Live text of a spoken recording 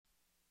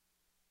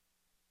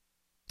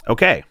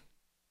Okay.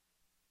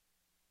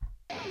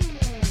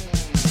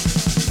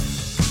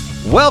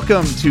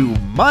 Welcome to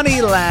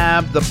Money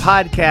Lab, the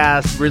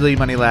podcast, really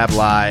Money Lab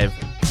Live.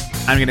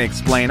 I'm going to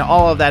explain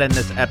all of that in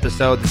this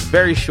episode, this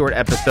very short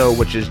episode,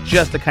 which is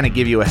just to kind of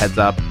give you a heads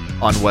up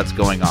on what's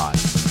going on.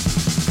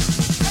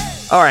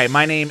 All right,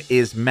 my name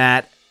is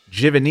Matt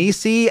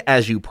Giovanisi,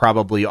 as you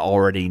probably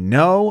already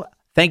know.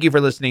 Thank you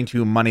for listening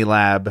to Money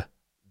Lab,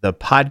 the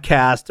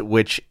podcast,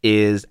 which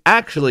is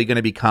actually going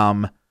to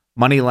become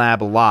Money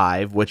Lab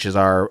Live, which is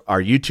our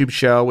YouTube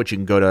show, which you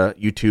can go to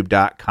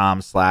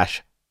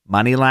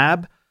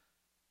youtube.com/MoneyLab,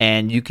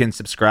 and you can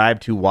subscribe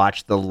to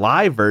watch the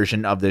live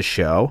version of this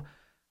show.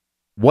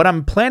 What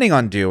I'm planning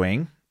on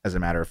doing, as a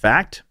matter of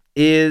fact,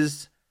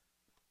 is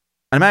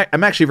I'm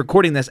actually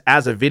recording this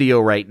as a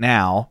video right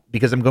now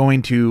because I'm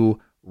going to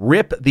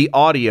rip the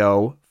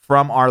audio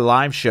from our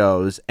live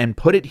shows and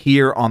put it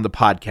here on the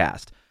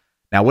podcast.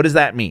 Now, what does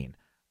that mean?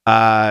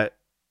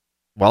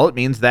 Well, it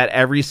means that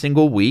every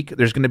single week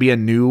there's going to be a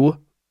new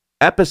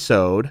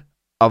episode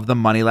of the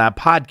Money Lab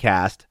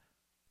podcast,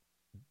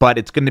 but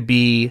it's going to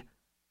be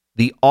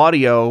the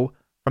audio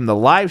from the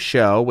live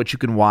show, which you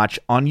can watch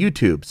on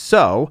YouTube.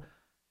 So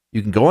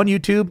you can go on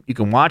YouTube, you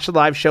can watch the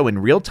live show in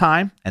real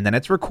time, and then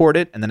it's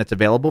recorded, and then it's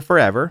available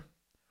forever.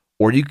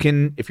 Or you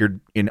can, if you're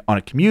on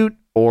a commute,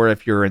 or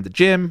if you're in the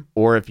gym,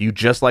 or if you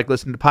just like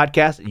listening to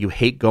podcasts and you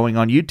hate going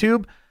on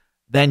YouTube,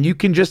 then you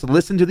can just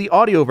listen to the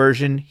audio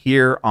version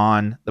here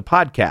on the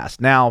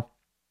podcast. Now,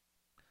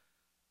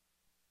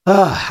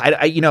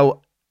 the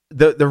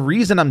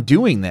reason I'm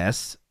doing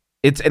this,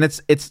 it's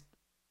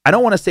I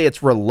don't want to say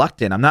it's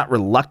reluctant. I'm not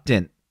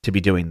reluctant to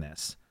be doing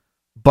this,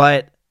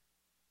 but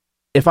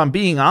if I'm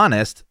being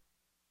honest,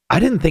 I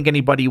didn't think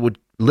anybody would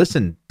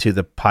listen to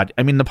the pod.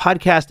 I mean, the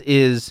podcast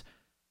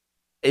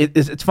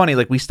it's funny.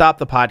 Like, we stopped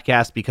the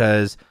podcast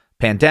because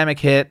pandemic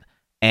hit,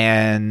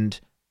 and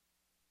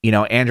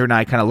Andrew and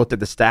I kind of looked at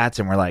the stats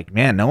and we're like,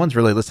 man, no one's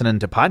really listening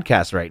to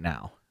podcasts right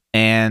now.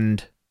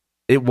 And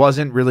it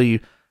wasn't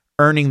really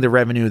earning the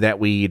revenue that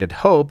we had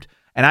hoped.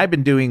 And I've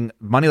been doing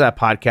Money Lab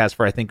podcast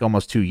for, I think,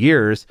 almost 2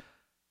 years.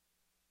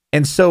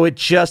 And so it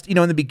just,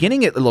 in the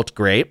beginning, it looked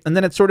great. And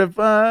then it sort of,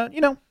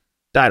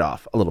 died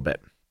off a little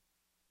bit.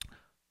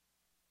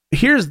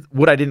 Here's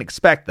what I didn't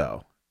expect,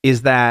 though,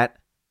 is that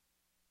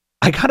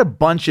I got a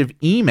bunch of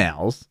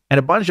emails and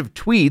a bunch of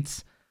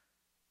tweets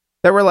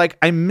that were like,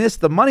 I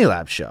missed the Money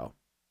Lab show.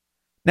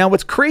 Now,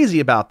 what's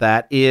crazy about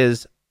that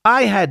is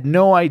I had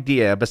no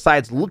idea,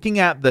 besides looking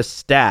at the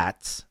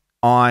stats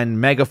on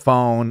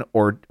Megaphone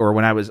or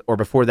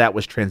before that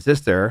was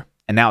Transistor,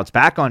 and now it's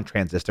back on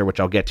Transistor, which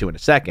I'll get to in a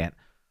second.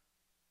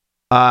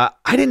 I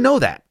didn't know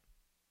that.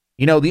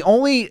 The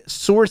only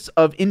source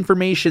of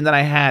information that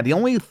I had, the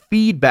only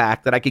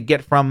feedback that I could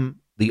get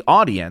from the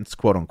audience,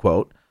 quote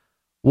unquote,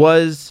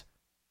 was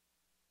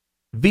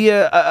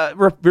via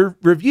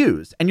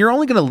reviews. And you're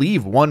only going to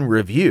leave one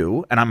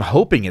review, and I'm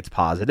hoping it's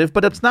positive,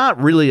 but it's not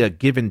really a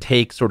give and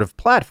take sort of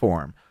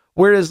platform.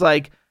 Whereas,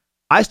 like,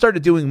 I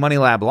started doing Money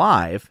Lab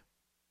Live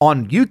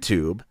on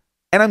YouTube,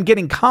 and I'm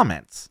getting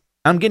comments.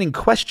 I'm getting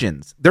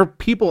questions. There are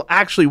people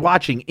actually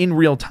watching in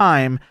real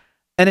time.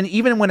 And then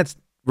even when it's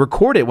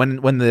recorded,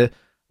 when the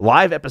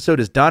live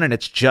episode is done and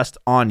it's just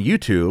on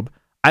YouTube,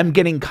 I'm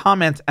getting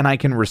comments and I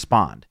can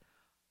respond.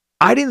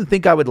 I didn't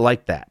think I would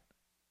like that.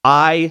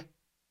 I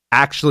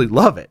actually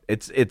love it.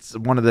 It's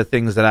one of the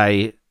things that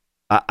I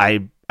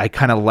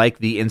kind of like,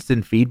 the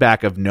instant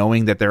feedback of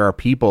knowing that there are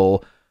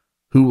people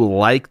who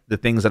like the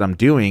things that I'm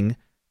doing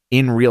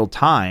in real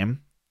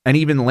time and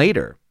even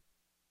later.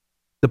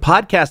 The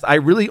podcast, I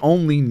really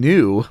only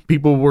knew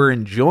people were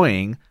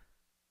enjoying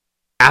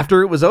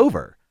after it was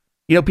over.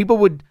 People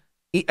would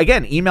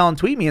again email and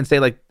tweet me and say,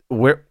 like,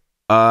 where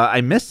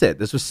I missed it.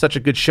 This was such a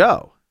good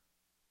show.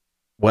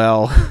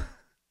 Well,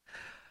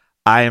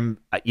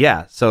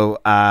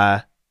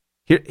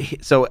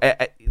 So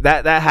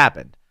that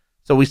happened.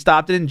 So we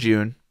stopped it in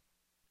June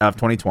of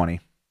 2020,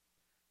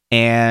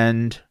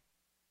 and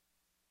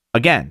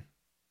again,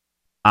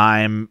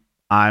 I miss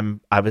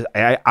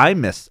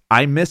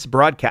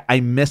broadcast.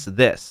 I miss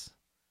this.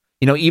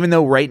 Even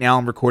though right now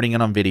I'm recording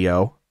it on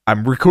video,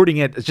 I'm recording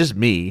it. It's just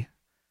me,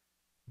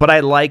 but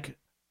I like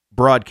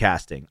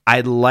broadcasting.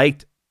 I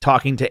liked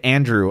talking to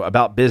Andrew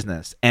about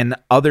business and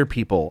other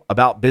people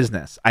about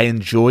business. I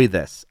enjoy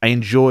this. I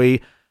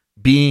enjoy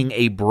being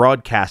a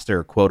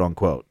broadcaster, quote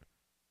unquote.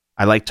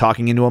 I like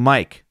talking into a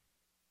mic.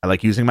 I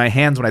like using my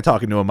hands when I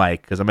talk into a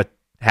mic because I'm a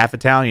half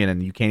Italian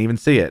and you can't even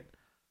see it.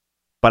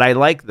 But I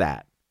like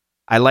that.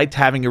 I liked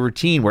having a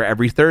routine where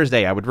every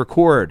Thursday I would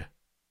record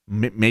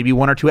maybe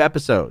 1 or 2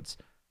 episodes.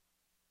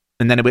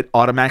 And then it would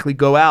automatically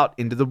go out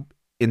into the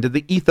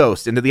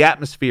ethos, into the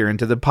atmosphere,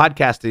 into the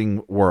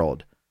podcasting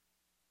world.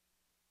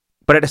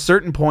 But at a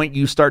certain point,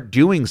 you start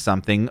doing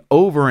something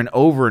over and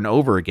over and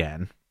over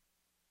again.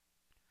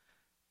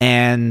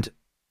 And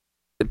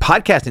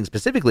podcasting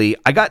specifically,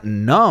 I got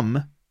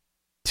numb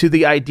to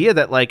the idea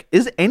that, like,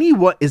 is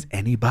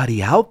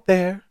anybody out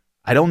there?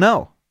 I don't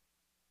know.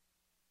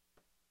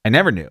 I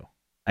never knew.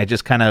 I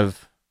just kind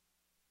of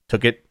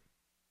took it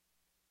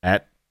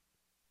at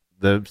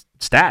the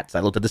stats. I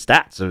looked at the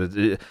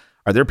stats.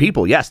 Are there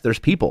people? Yes, there's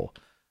people.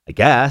 I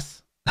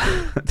guess.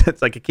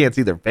 It's like I can't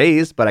see their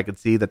face, but I can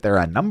see that they're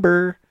a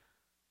number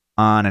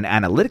on an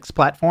analytics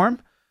platform.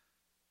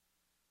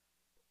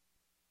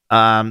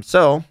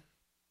 So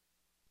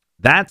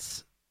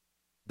that's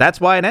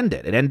why it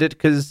ended. It ended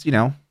because,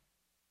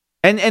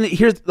 and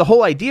here's the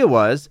whole idea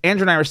was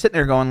Andrew and I were sitting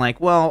there going like,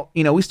 well,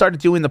 we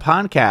started doing the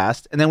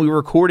podcast and then we were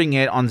recording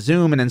it on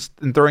Zoom and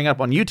throwing it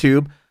up on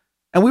YouTube,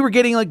 and we were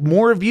getting like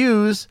more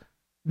views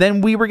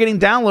than we were getting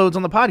downloads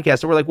on the podcast.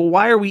 So we're like, well,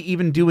 why are we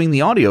even doing the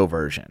audio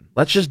version?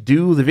 Let's just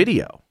do the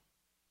video.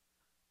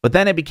 But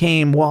then it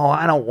became, well,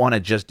 I don't want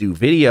to just do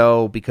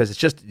video because it's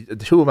just the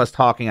two of us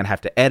talking. I'd have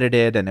to edit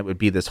it and it would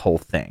be this whole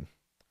thing.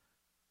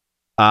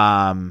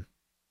 And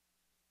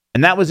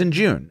that was in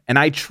June. And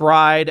I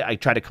tried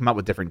to come up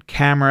with different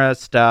camera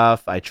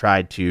stuff. I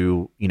tried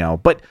to,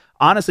 but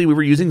honestly, we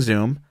were using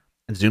Zoom,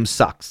 and Zoom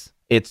sucks.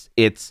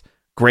 It's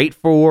great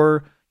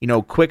for,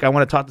 quick, I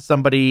want to talk to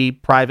somebody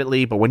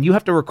privately, but when you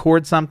have to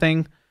record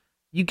something,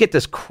 you get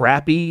this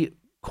crappy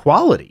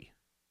quality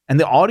and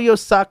the audio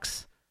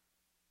sucks.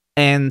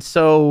 And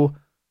so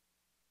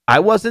I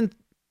wasn't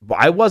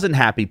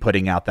happy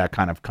putting out that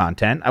kind of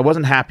content. I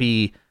wasn't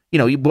happy,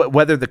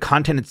 whether the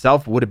content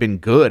itself would have been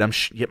good. I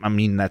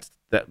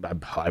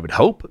would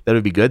hope that it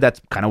would be good.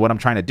 That's kind of what I'm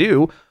trying to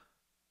do.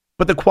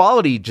 But the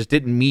quality just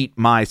didn't meet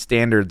my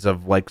standards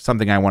of like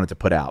something I wanted to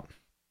put out.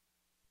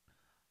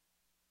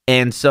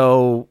 And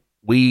so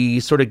we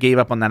sort of gave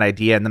up on that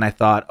idea. And then I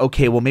thought,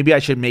 okay, well, maybe I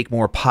should make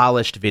more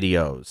polished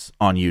videos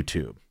on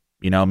YouTube.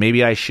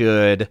 Maybe I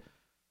should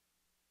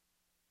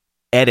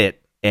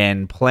edit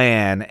and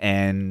plan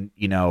and,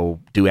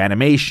 do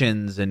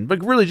animations and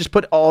like really just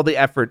put all the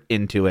effort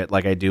into it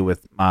like I do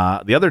with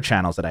the other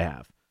channels that I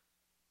have.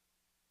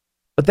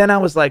 But then I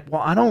was like,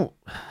 well,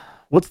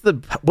 what's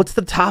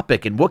the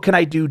topic and what can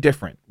I do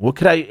different? What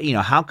could I,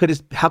 how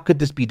could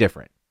this be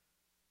different?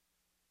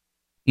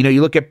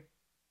 You look at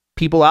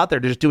people out there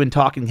just doing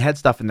talking head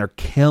stuff and they're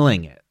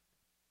killing it.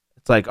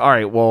 It's like, all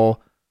right,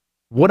 well,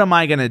 what am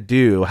I going to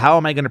do? How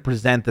am I going to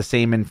present the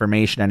same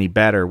information any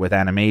better with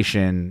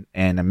animation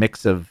and a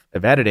mix of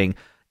editing?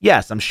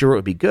 Yes, I'm sure it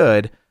would be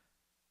good,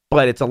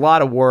 but it's a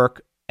lot of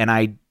work.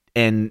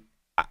 And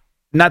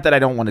not that I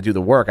don't want to do the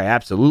work. I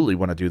absolutely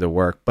want to do the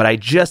work, but I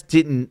just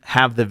didn't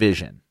have the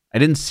vision. I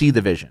didn't see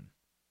the vision.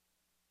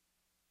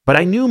 But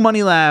I knew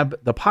Money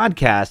Lab, the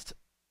podcast,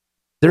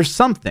 there's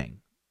something.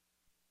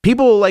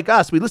 People like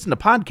us, we listen to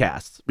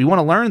podcasts. We want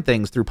to learn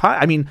things through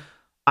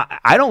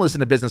I don't listen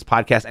to business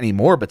podcasts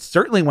anymore, but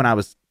certainly when I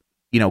was,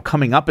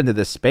 coming up into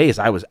this space,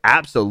 I was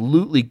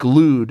absolutely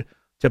glued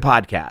to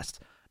podcasts.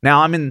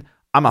 Now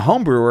I'm a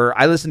home brewer.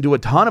 I listen to a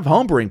ton of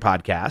home brewing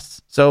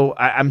podcasts. So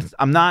I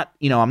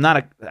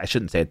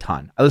shouldn't say a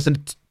ton. I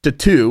listen to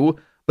two,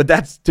 but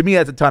to me,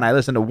 that's a ton. I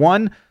listen to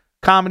one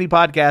comedy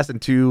podcast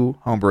and two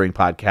home brewing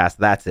podcasts.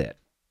 That's it.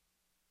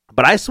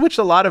 But I switched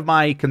a lot of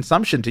my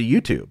consumption to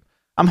YouTube.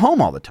 I'm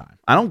home all the time.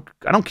 I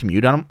don't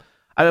commute. And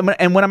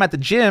when I'm at the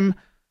gym,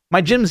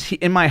 my gym's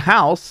in my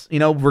house,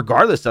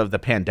 regardless of the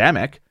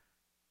pandemic.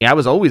 I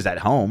was always at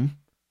home.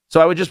 So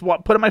I would just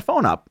put my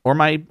phone up or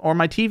my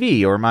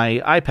TV or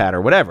my iPad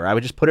or whatever. I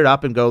would just put it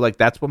up and go like,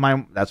 that's what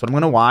I'm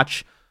going to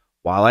watch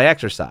while I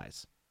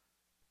exercise.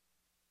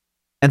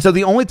 And so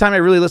the only time I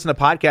really listen to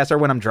podcasts are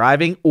when I'm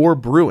driving or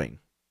brewing.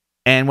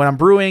 And when I'm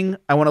brewing,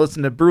 I want to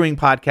listen to brewing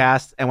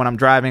podcasts. And when I'm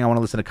driving, I want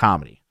to listen to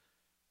comedy.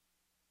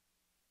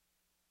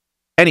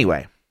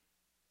 Anyway,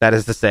 that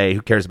is to say,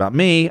 who cares about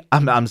me?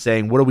 I'm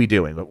saying, what are we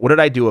doing? What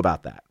did I do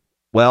about that?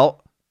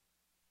 Well,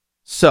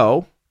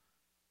 so,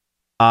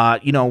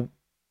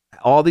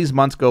 all these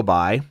months go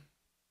by,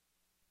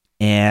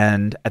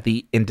 and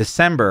in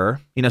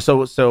December,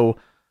 so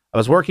I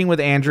was working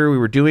with Andrew. We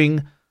were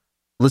doing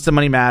Listen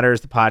Money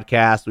Matters, the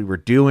podcast. We were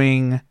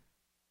doing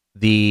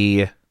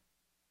the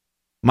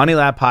Money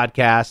Lab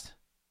podcast,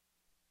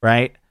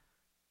 right?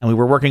 And we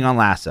were working on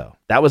Lasso.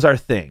 That was our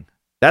thing.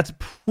 That's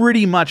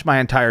pretty much my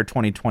entire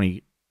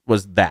 2020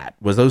 was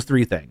those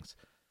three things.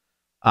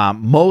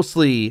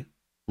 Mostly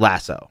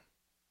Lasso.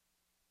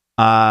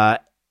 And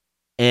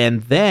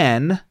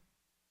then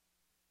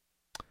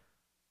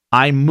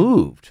I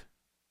moved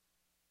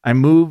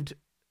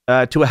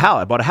to a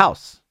house. I bought a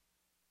house,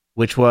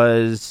 which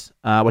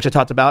I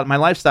talked about in my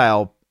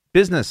lifestyle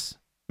business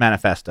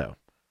manifesto.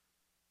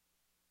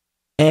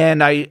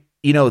 And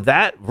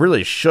that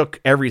really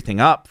shook everything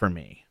up for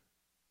me.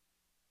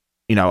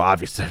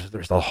 Obviously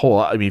there's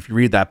if you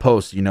read that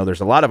post, there's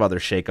a lot of other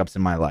shakeups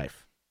in my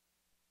life.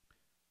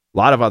 A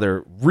lot of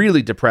other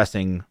really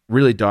depressing,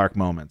 really dark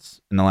moments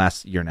in the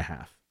last year and a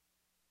half.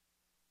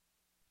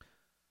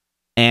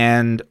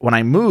 And when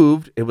I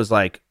moved, it was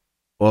like,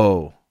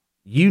 whoa,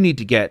 you need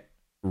to get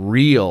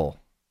real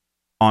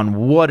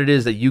on what it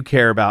is that you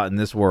care about in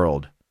this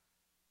world.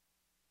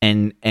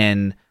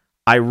 And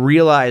I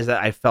realized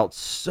that I felt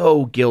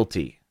so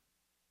guilty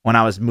when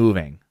I was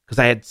moving because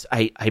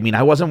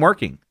I wasn't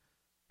working.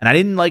 And I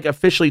didn't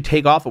officially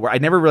take off of work. I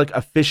never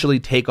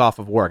officially take off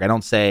of work. I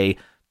don't say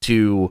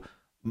to,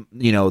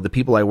 the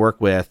people I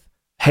work with,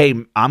 hey,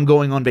 I'm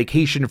going on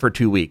vacation for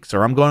 2 weeks,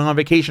 or I'm going on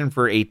vacation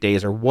for 8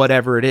 days, or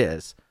whatever it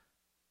is,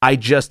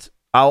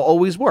 I'll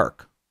always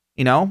work.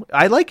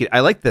 I like it. I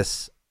like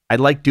this. I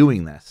like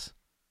doing this.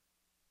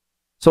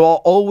 So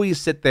I'll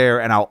always sit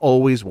there and I'll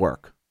always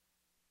work.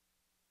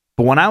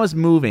 But when I was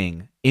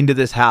moving into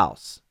this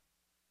house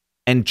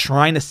and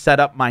trying to set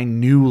up my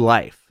new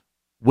life,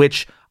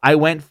 which I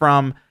went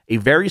from a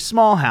very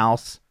small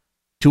house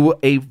to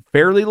a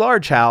fairly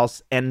large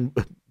house, and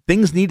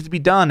things needed to be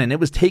done, and it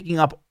was taking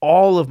up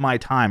all of my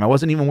time. I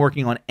wasn't even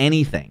working on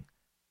anything.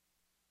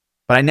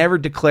 But I never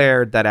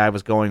declared that I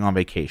was going on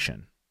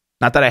vacation.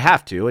 Not that I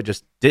have to, I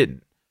just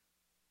didn't.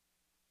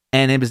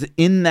 And it was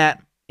in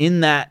that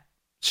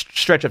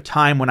stretch of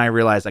time when I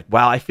realized, like,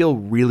 wow, I feel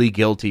really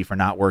guilty for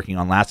not working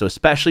on Lasso,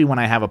 especially when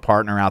I have a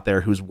partner out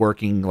there who's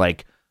working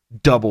like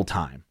double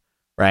time,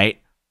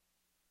 right?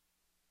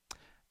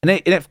 And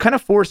it kind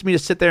of forced me to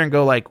sit there and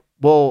go like,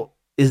 well,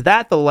 is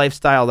that the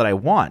lifestyle that I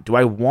want? Do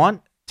I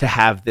want to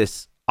have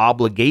this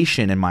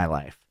obligation in my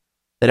life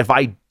that if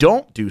I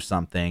don't do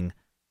something,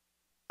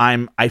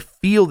 I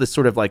feel this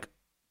sort of like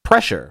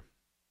pressure?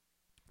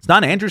 It's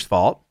not Andrew's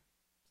fault.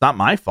 It's not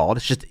my fault.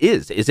 It just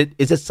is. Is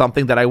it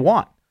something that I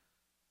want?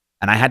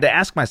 And I had to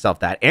ask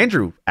myself that.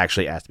 Andrew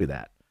actually asked me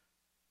that.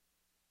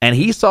 And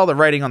he saw the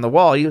writing on the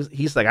wall.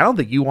 He's like, I don't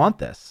think you want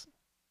this.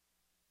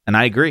 And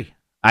I agree.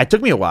 It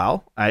took me a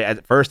while.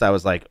 At first I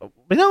was like,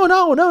 no.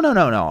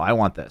 I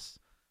want this.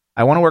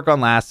 I want to work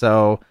on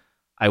Lasso.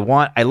 I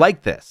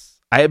like this.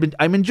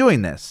 I'm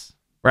enjoying this,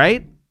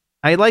 right?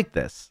 I like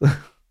this.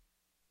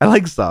 I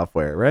like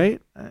software,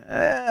 right?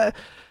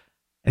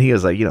 And he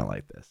was like, you don't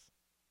like this.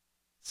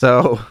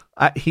 So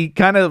he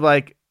kind of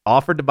like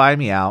offered to buy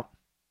me out.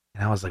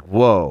 And I was like,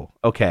 whoa,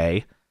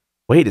 okay.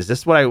 Wait, is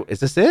this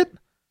it?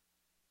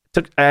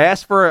 I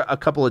asked for a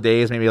couple of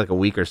days, maybe like a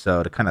week or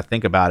so, to kind of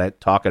think about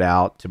it, talk it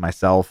out to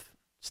myself,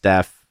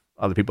 Steph,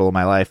 other people in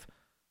my life,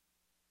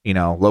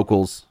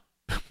 locals,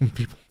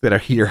 people that are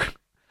here,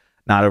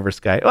 not over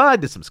Skype. Well, I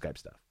did some Skype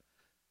stuff.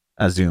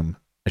 Zoom,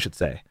 I should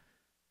say.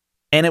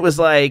 And it was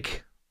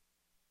like,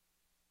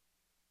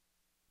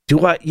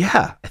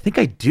 yeah, I think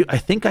I do. I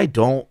think I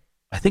don't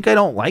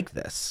like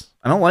this.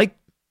 I don't like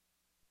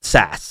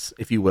SaaS,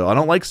 if you will. I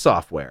don't like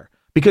software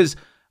because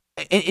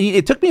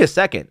it took me a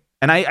second.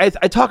 And I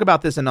talk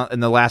about this in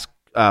the last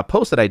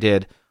post that I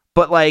did,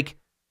 but like,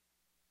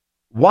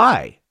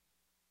 why?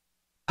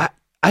 I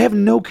have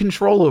no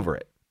control over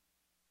it.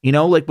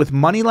 Like with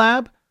Money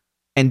Lab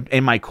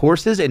and my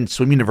courses and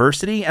Swim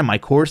University and my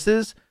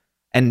courses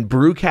and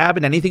Brew Cab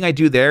and anything I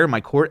do there,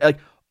 my course, like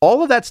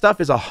all of that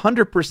stuff is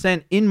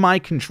 100% in my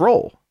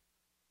control.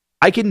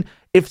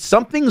 If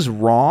something's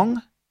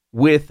wrong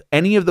with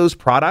any of those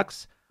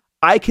products,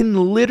 I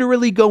can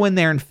literally go in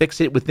there and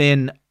fix it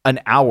within an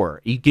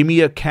hour. You give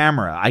me a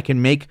camera, I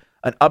can make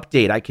an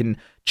update, I can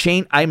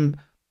change.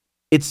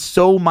 It's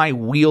so my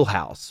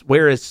wheelhouse.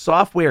 Whereas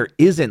software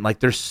isn't.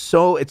 Like it's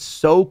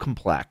so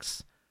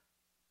complex.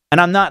 And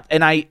I'm not,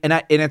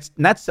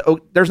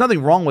 there's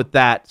nothing wrong with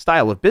that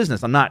style of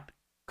business. I'm not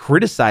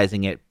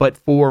criticizing it, but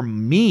for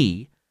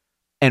me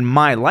and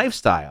my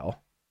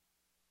lifestyle,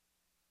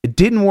 it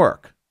didn't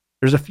work.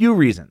 There's a few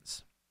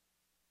reasons.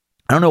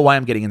 I don't know why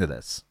I'm getting into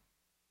this.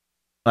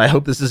 I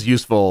hope this is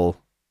useful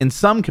in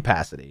some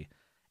capacity.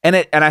 And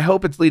I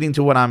hope it's leading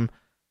to what I'm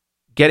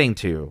getting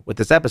to with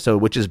this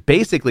episode, which is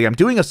basically I'm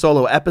doing a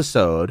solo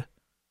episode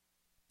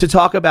to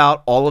talk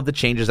about all of the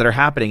changes that are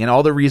happening and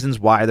all the reasons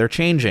why they're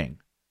changing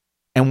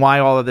and why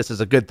all of this is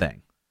a good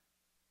thing.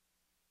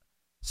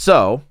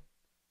 So,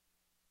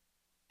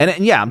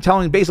 and yeah, I'm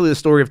telling basically the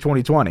story of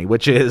 2020,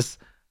 which is,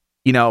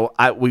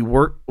 we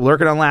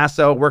working on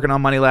Lasso, working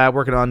on Money Lab,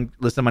 working on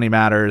Listen Money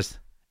Matters,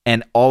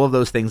 and all of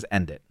those things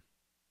ended.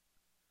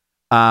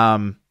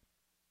 Not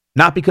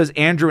because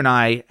Andrew and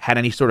I had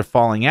any sort of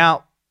falling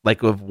out,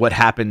 like of what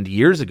happened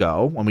years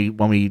ago when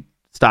we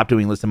stopped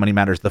doing Listen Money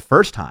Matters the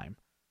first time,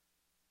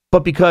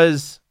 but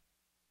because,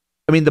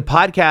 the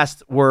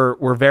podcasts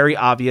were very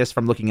obvious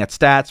from looking at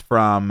stats,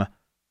 from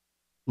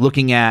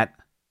looking at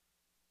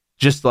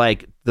just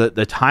like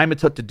the time it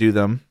took to do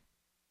them,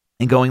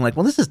 and going like,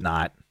 well, this is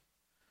not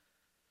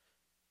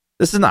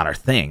our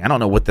thing. I don't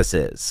know what this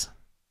is.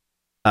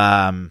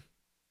 It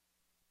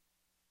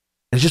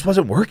just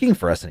wasn't working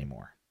for us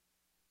anymore.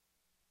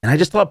 And I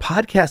just thought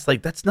podcasts,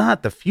 like, that's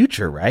not the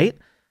future, right?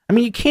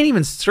 You can't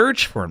even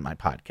search for my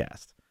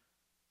podcast.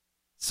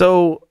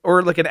 So,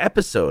 or like an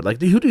episode,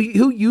 like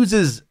who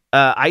uses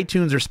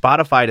iTunes or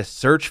Spotify to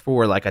search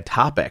for like a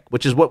topic,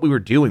 which is what we were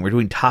doing. We're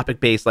doing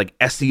topic-based, like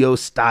SEO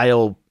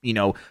style,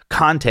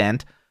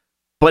 content,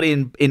 but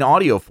in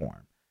audio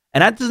form.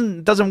 And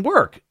that doesn't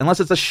work unless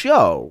it's a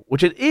show,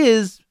 which it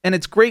is. And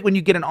it's great when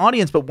you get an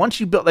audience, but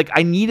once you build, like,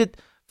 I needed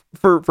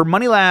for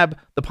Money Lab,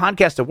 the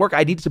podcast to work,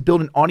 I needed to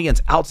build an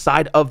audience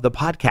outside of the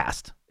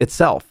podcast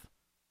itself.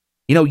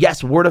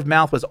 Yes, word of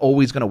mouth was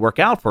always going to work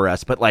out for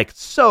us, but like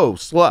so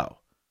slow.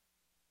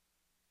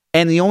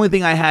 And the only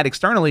thing I had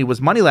externally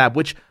was Money Lab,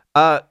 which,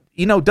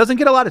 doesn't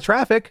get a lot of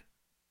traffic.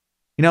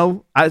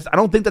 I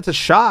don't think that's a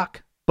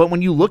shock, but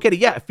when you look at it,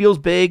 yeah, it feels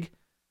big.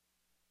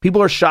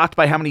 People are shocked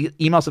by how many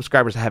email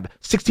subscribers I have.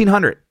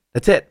 1,600.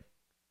 That's it.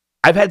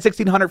 I've had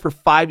 1,600 for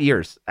 5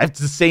 years. It's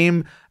the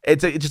same.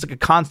 It's just like a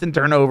constant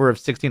turnover of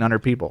 1,600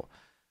 people.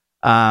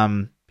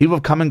 People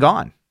have come and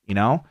gone, you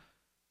know?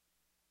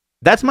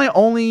 That's my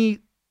only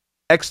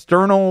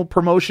external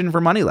promotion for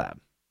Money Lab.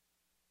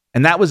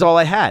 And that was all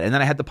I had. And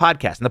then I had the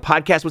podcast. And the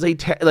podcast was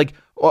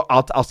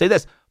I'll say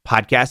this.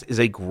 Podcast is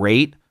a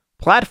great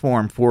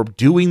platform for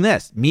doing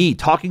this. Me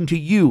talking to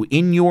you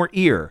in your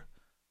ear.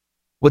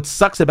 What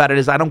sucks about it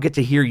is I don't get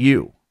to hear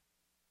you.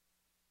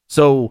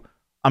 So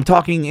I'm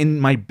talking in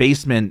my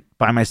basement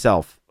by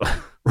myself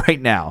right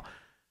now.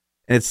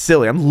 And it's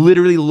silly. I'm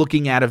literally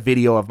looking at a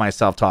video of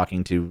myself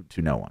talking to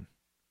no one.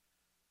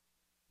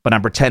 But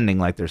I'm pretending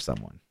like there's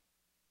someone.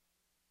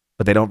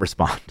 But they don't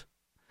respond.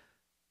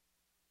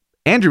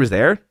 Andrew was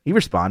there. He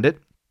responded.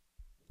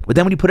 But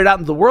then when you put it out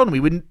into the world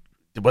and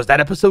was that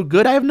episode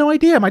good? I have no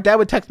idea. My dad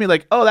would text me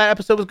like, oh, that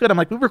episode was good. I'm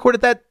like, we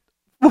recorded that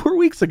 4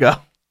 weeks ago.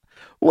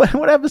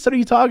 What episode are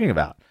you talking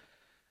about?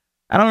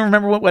 I don't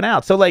remember what went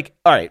out. So like,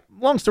 all right,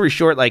 long story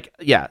short, like,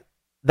 yeah,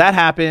 that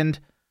happened.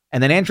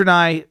 And then Andrew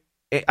and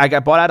I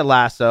got bought out of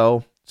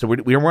Lasso. So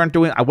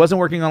I wasn't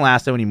working on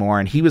Lasso anymore.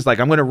 And he was like,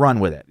 I'm going to run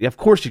with it. Yeah, of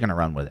course you're going to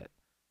run with it.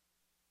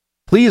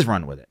 Please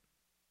run with it.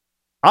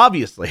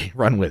 Obviously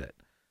run with it.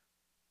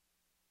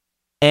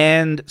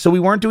 And so we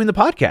weren't doing the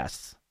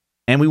podcasts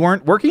and we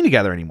weren't working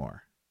together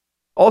anymore.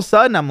 All of a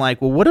sudden I'm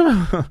like, well, what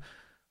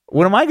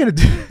am I going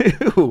to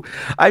do?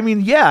 I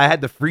mean, yeah, I had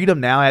the freedom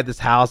now. I had this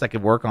house. I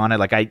could work on it.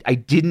 Like I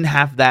didn't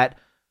have that.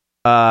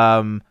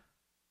 I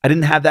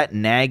didn't have that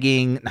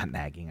not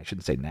nagging. I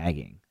shouldn't say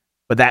nagging,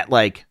 but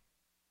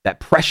that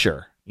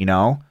pressure, you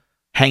know,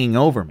 hanging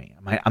over me.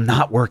 I'm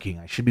not working.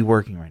 I should be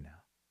working right now.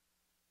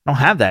 I don't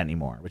have that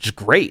anymore, which is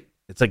great.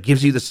 It's like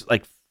gives you this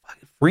like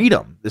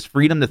freedom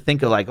to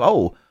think of like,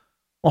 oh,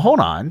 well, hold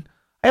on.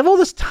 I have all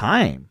this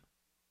time.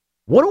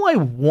 What do I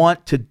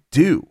want to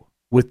do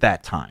with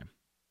that time?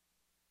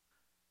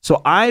 So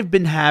I've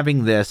been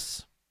having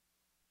this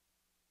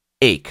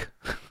ache,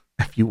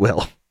 if you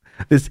will,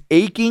 this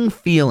aching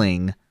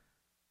feeling.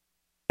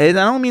 And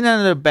I don't mean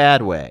that in a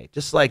bad way.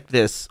 Just like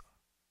this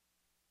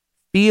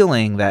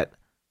feeling that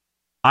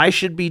I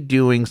should be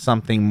doing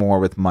something more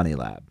with Money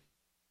Lab.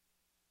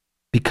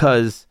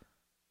 Because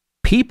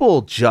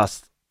people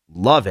just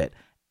love it.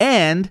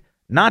 And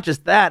not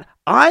just that,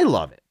 I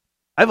love it.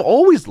 I've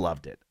always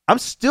loved it. I'm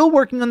still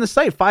working on the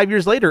site 5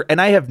 years later, and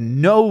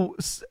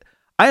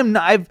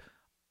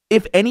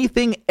if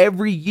anything,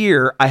 every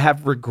year I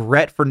have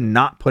regret for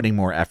not putting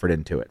more effort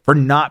into it, for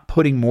not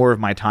putting more of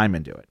my time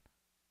into it.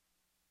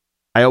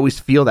 I always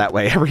feel that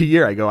way every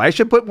year. I go, I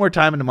should put more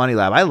time into Money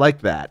Lab. I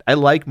like that. I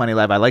like Money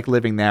Lab. I like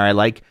living there. I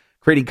like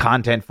creating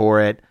content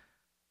for it.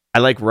 I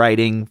like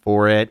writing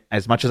for it.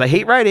 As much as I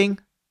hate writing,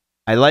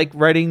 I like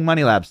writing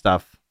Money Lab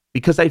stuff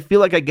because I feel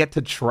like I get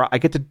to try. I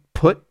get to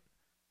put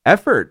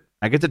effort.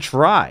 I get to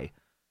try.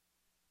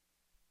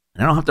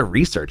 And I don't have to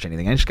research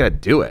anything. I just got to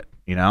do it,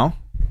 you know?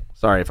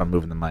 Sorry if I'm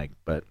moving the mic,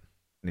 but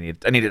I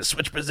need to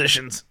switch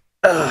positions.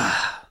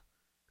 Ugh.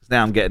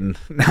 Now I'm getting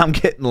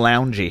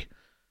loungy.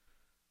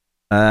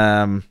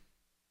 So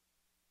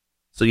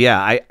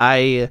yeah,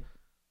 I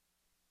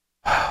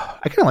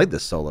kind of like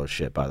this solo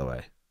shit, by the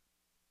way.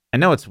 I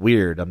know it's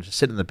weird. I'm just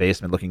sitting in the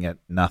basement looking at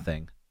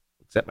nothing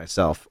except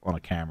myself on a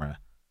camera.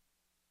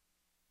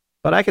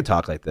 But I could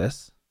talk like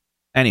this.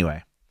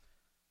 Anyway,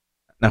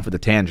 enough with the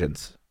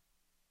tangents.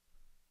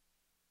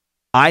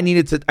 I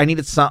needed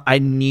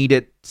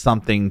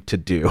something to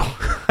do.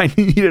 I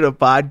needed a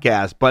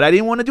podcast, but I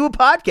didn't want to do a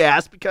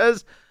podcast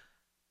because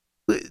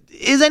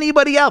is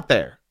anybody out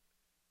there?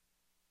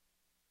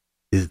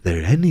 Is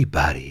there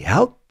anybody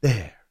out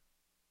there?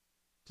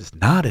 Just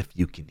not if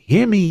you can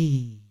hear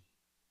me.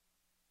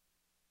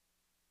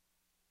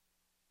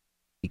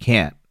 You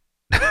can't.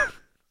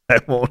 I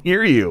won't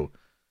hear you.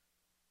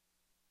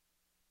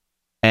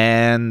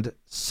 And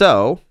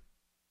so,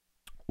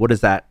 what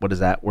is that?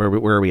 Where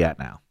are we at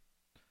now?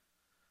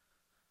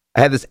 I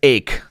had this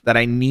ache that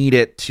I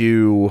needed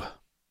to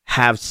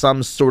have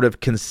some sort of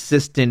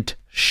consistent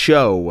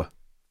show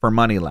for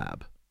Money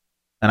Lab.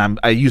 And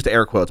I used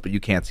air quotes, but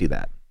you can't see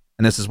that.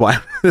 And this is what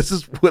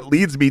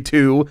leads me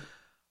to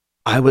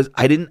I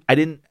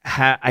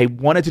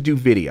wanted to do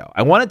video.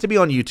 I wanted to be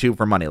on YouTube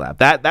for Money Lab.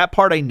 That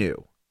part I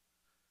knew.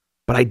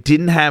 But I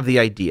didn't have the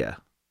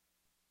idea.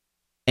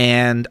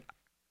 And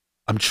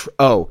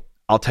I'll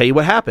tell you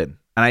what happened.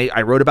 And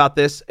I wrote about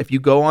this. If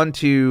you go on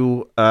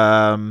to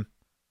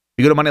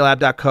you go to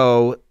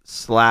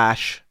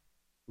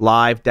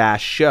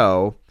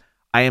moneylab.co/live-show,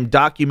 I am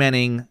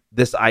documenting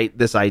this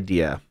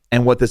idea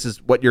and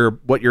what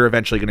you're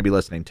eventually going to be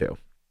listening to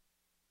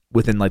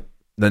within like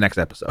the next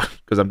episode,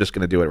 because I'm just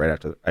going to do it right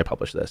after I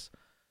publish this.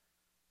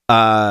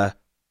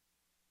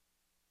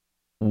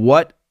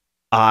 What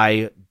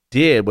I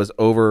did was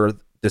over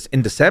this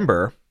in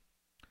December.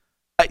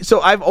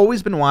 So I've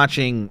always been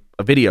watching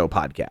a video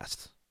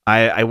podcast.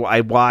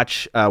 I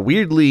watch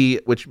weirdly,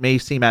 which may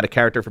seem out of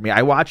character for me.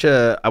 I watch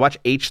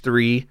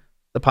H3,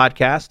 the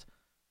podcast.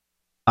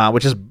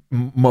 which is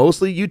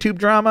mostly YouTube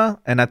drama,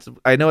 and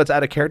I know it's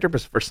out of character,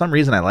 but for some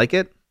reason I like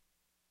it.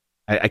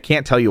 I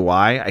can't tell you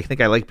why. I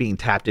think I like being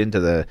tapped into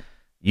the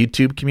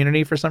YouTube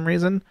community for some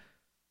reason,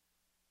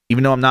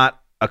 even though I'm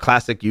not a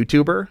classic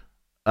YouTuber.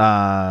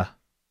 But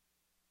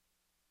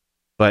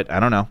I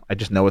don't know. I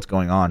just know what's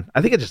going on.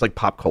 I think it's just like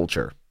pop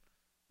culture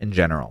in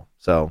general.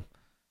 So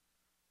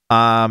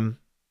I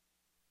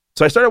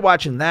started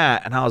watching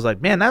that, and I was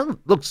like, man,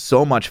 that looks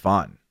so much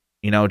fun.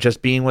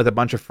 Just being with a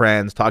bunch of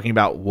friends, talking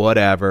about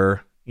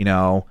whatever,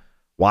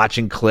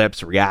 watching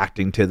clips,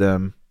 reacting to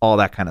them, all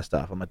that kind of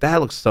stuff. I'm like,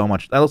 that looks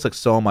like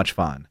so much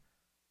fun.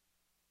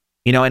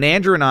 And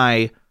Andrew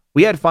and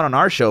we had fun on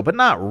our show, but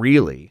not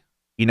really.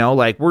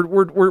 Like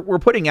we're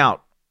putting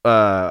out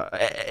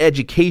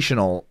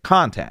educational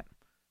content.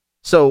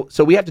 So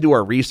we have to do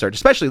our research,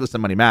 especially Listen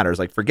to Money Matters.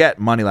 Like, forget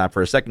Money Lab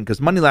for a second,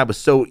 because Money Lab was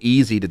so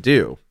easy to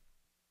do.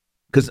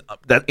 Because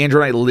that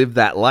Andrew and I lived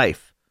that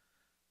life.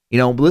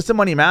 Listen to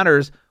Money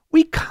Matters,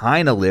 we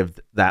kind of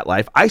lived that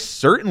life. I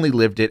certainly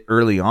lived it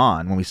early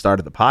on when we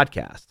started the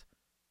podcast.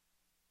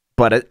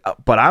 But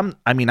I'm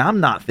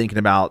not thinking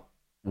about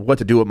what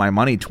to do with my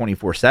money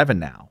 24/7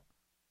 now.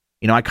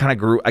 I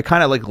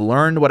kind of like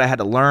learned what I had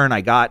to learn.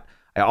 I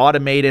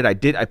automated,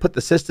 I put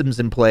the systems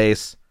in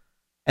place,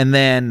 and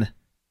then,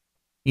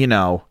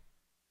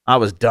 I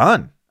was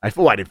done. I'm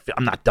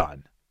not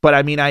done. But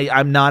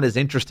I'm not as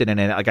interested in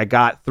it. Like, I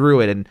got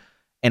through it,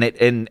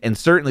 and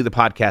certainly the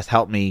podcast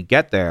helped me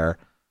get there.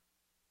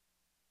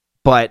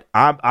 But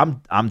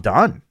I'm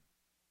done.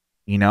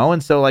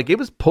 And so, like, it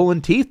was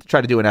pulling teeth to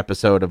try to do an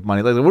episode of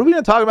Money. Like, what are we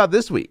going to talk about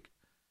this week?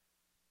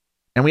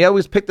 And we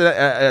always picked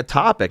a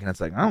topic, and it's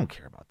like, I don't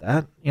care about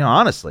that.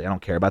 Honestly, I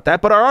don't care about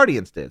that. But our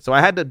audience did. So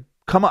I had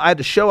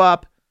to show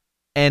up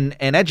and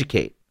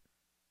educate.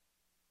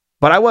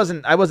 But I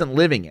wasn't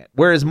living it.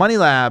 Whereas Money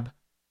Lab,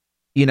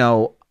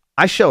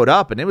 I showed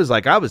up, and it was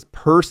like I was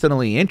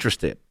personally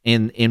interested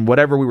in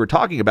whatever we were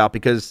talking about,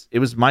 because it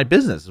was my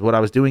business. It's what I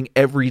was doing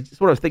it's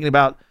what I was thinking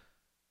about,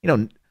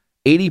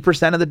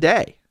 80% of the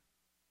day.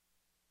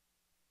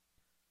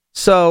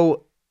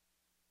 So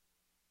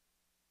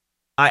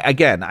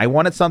I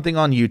wanted something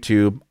on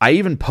YouTube. I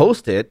even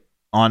posted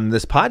on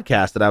this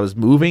podcast that I was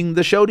moving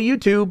the show to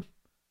YouTube.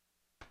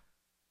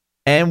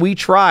 And we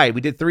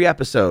did 3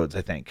 episodes,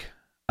 I think.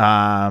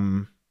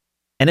 And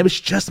it was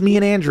just me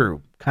and Andrew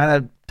kind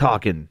of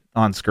talking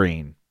on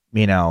screen,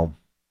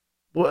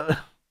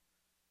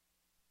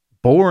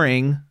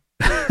 boring.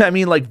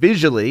 Like,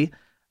 visually.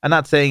 I'm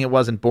not saying it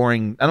wasn't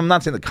boring. I'm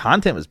not saying the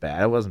content was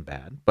bad. It wasn't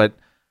bad. But,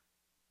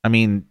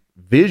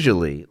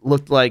 visually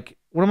looked like,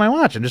 what am I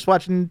watching? Just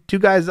watching 2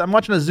 guys. I'm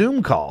watching a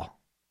Zoom call.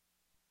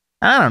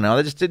 I don't know.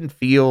 That just didn't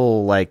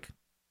feel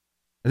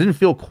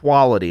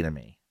quality to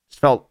me. It just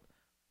felt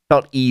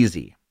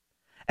easy.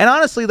 And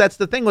honestly, that's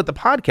the thing with the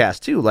podcast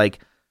too. Like,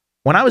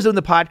 when I was doing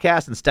the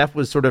podcast and Steph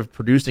was sort of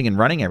producing and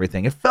running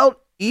everything, it felt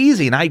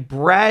easy. And I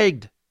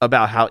bragged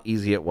about how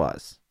easy it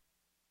was.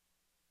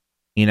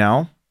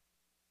 But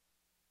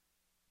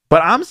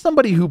I'm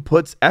somebody who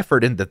puts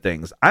effort into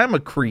things. I'm a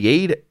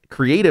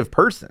creative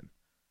person.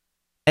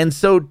 And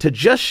so to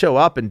just show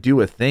up and do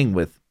a thing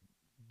with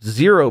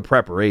zero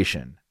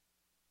preparation,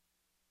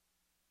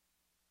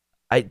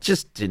 I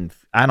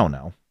don't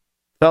know.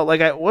 Felt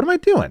like, what am I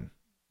doing?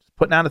 Just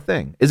putting out a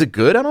thing. Is it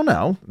good? I don't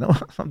know. No,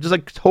 I'm just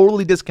like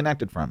totally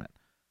disconnected from it.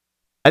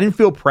 I didn't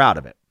feel proud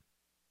of it.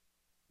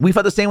 We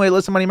felt the same way at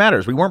Listen Money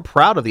Matters. We weren't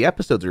proud of the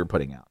episodes we were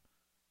putting out.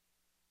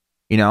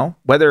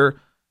 Whether,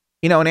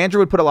 and Andrew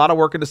would put a lot of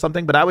work into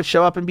something, but I would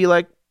show up and be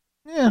like,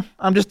 yeah,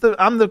 I'm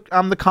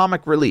the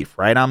comic relief,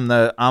 right? I'm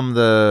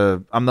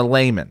the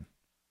layman.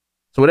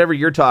 So whatever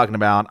you're talking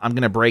about, I'm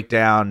going to break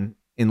down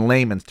in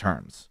layman's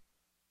terms.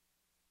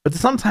 But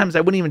sometimes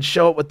I wouldn't even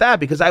show up with that,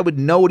 because I would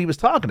know what he was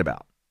talking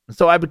about.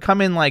 So I would come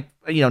in like,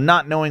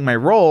 not knowing my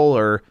role,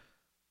 or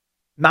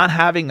not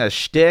having a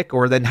shtick,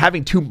 or then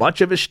having too much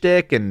of a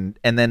shtick, and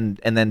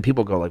then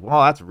people go like,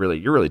 well,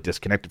 you're really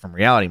disconnected from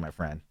reality, my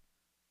friend.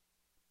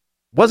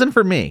 Wasn't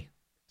for me.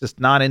 Just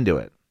not into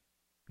it.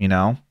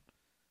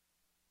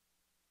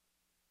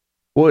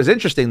 What was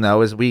interesting,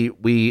 though, is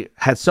we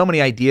had so many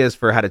ideas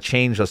for how to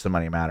change Listen to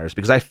Money Matters,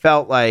 because I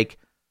felt like,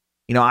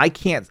 I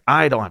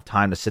don't have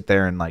time to sit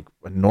there and, like,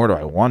 nor do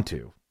I want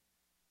to,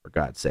 for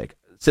God's sake,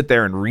 sit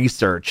there and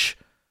research,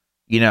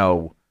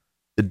 the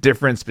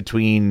difference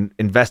between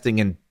investing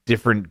in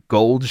different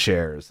gold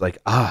shares. Like,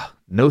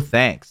 no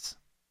thanks.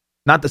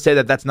 Not to say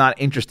that that's not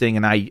interesting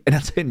and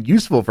it's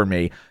useful for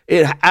me.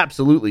 It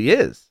absolutely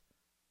is.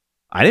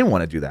 I didn't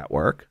want to do that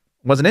work.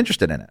 Wasn't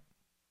interested in it.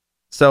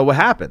 So what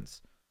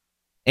happens?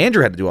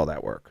 Andrew had to do all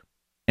that work.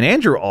 And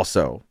Andrew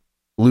also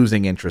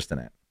losing interest in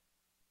it.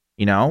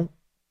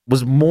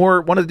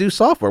 Wanted to do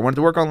software, wanted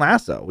to work on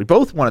Lasso. We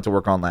both wanted to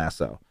work on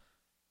Lasso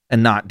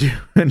and not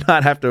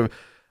have to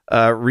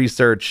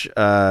research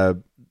how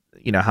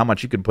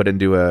much you can put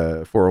into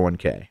a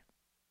 401k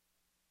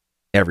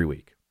every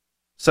week.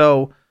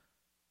 So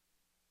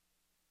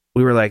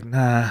we were like,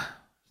 nah,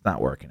 it's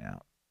not working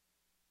out.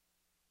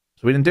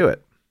 So we didn't do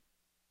it.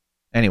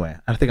 Anyway,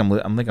 I think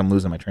I'm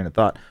losing my train of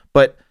thought.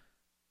 But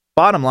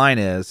bottom line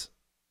is,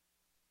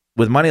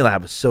 with Money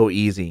Lab, it's so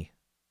easy.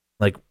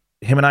 Like,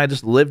 him and I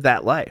just lived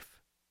that life.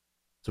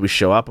 So we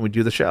show up and we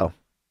do the show.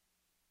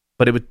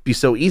 But it would be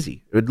so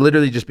easy. It would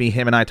literally just be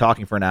him and I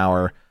talking for an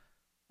hour,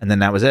 and then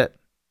that was it.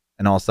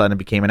 And all of a sudden it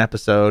became an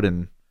episode,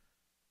 and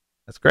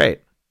that's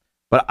great.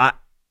 But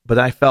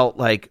I felt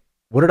like,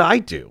 what did I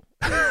do?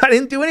 I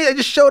didn't do anything. I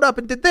just showed up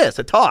and did this.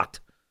 I talked.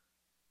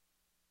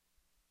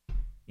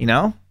 You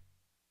know?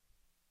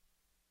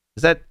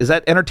 Is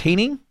that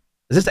entertaining?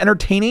 Is this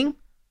entertaining?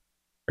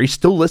 Are you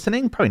still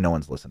listening? Probably no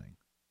one's listening.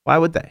 Why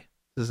would they?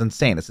 This is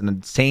insane. It's an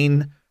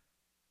insane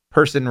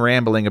person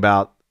rambling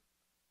about,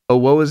 oh,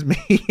 woe is me.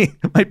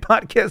 My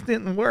podcast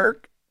didn't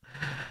work.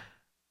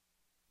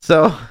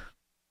 So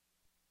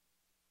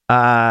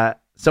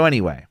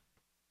anyway,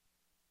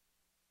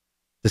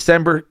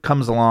 December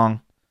comes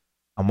along.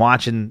 I'm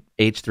watching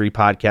H3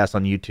 podcast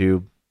on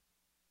YouTube.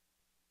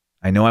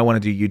 I know I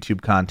want to do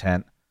YouTube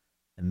content.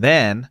 And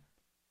then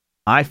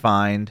I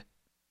find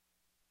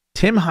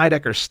Tim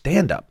Heidecker's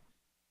stand-up.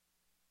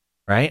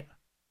 Right?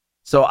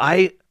 So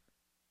I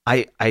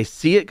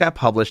see it got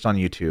published on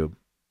YouTube.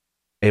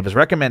 It was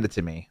recommended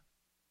to me.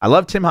 I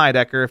love Tim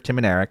Heidecker of Tim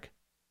and Eric.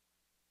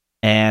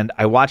 And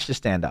I watched his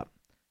stand-up.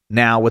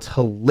 Now, what's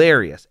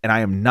hilarious, and I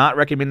am not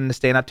recommending the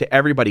stand-up to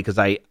everybody because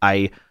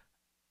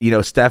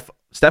Steph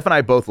and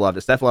I both loved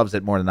it. Steph loves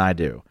it more than I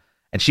do.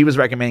 And she was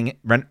recommending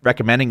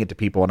it to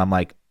people, and I'm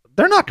like,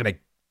 they're not gonna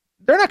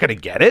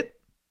get it.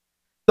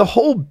 The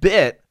whole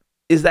bit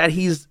is that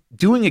he's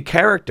doing a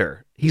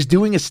character. He's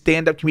doing a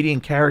stand-up comedian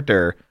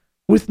character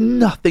with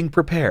nothing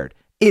prepared.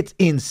 It's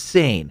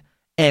insane.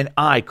 And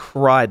I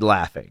cried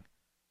laughing.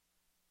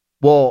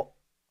 Well,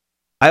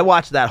 I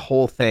watched that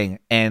whole thing,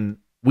 and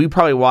we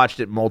probably watched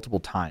it multiple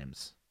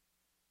times.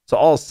 So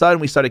all of a sudden,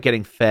 we started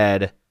getting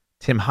fed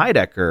Tim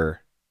Heidecker.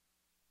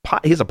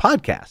 He has a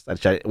podcast,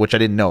 which I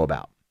didn't know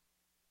about.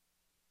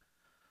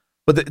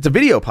 But it's a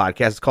video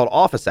podcast. It's called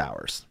Office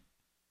Hours,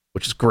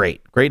 which is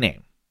great. Great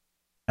name.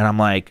 And I'm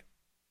like,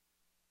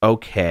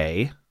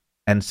 okay.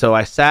 And so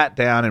I sat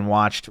down and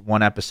watched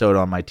one episode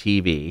on my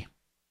TV.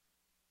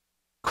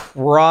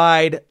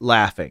 Cried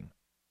laughing.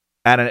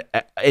 And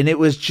it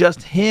was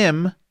just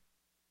him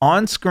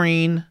on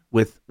screen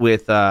with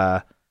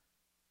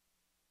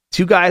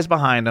two guys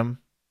behind him,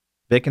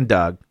 Vic and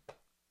Doug,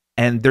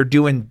 and they're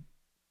doing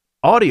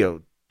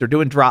audio. They're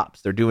doing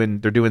drops. They're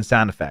doing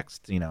sound effects.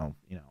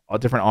 All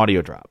different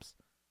audio drops.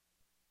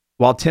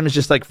 While Tim's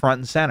just like front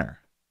and center,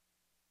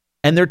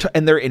 and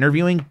they're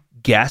interviewing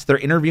guests. They're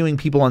interviewing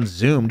people on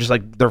Zoom, just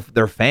like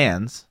they're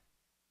fans.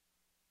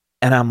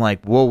 And I'm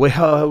like, whoa,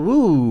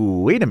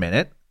 wait a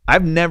minute.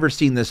 I've never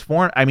seen this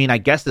form. I mean, I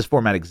guess this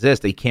format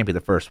exists. They can't be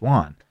the first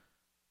one.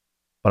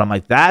 But I'm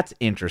like, that's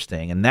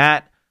interesting. And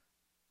that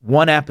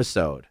one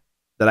episode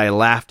that I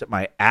laughed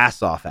my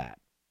ass off at,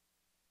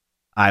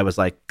 I was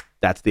like,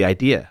 that's the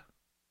idea.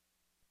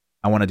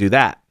 I want to do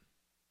that.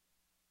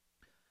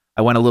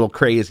 I went a little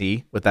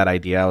crazy with that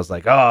idea. I was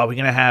like, oh, we're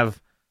going to have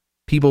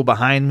people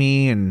behind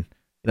me, and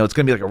it's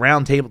going to be like a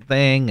round table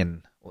thing,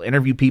 and we'll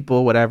interview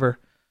people, whatever.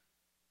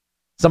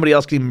 Somebody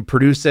else can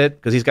produce it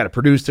because he's got a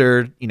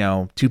producer,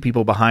 two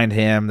people behind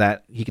him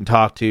that he can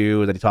talk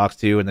to, that he talks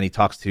to, and then he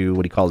talks to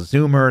what he calls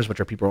Zoomers, which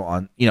are people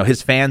on,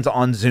 his fans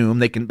on Zoom.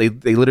 They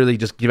literally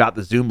just give out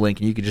the Zoom link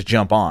and you can just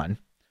jump on.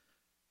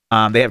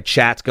 They have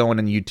chats going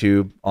on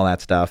YouTube, all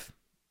that stuff.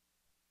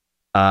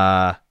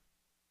 And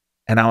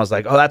I was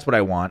like, oh, that's what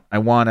I want. I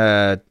want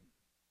a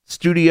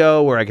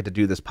studio where I get to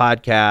do this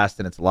podcast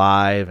and it's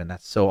live, and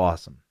that's so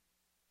awesome.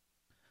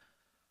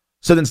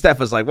 So then Steph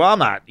was like, well, I'm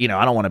not, I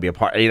don't want to be a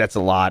part. That's a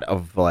lot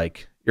of,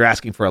 like, you're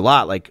asking for a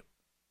lot. Like,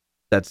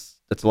 that's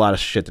a lot of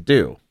shit to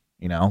do,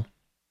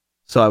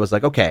 So I was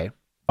like, okay,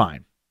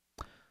 fine.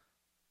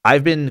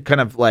 I've been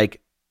kind of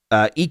like,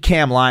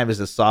 Ecamm Live is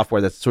a software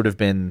that's sort of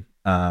been,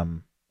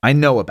 I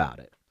know about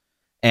it.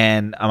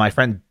 And my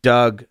friend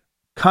Doug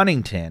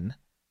Cunnington,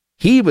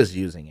 he was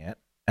using it.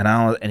 And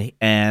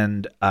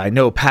I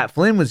know Pat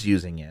Flynn was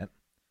using it.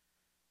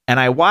 And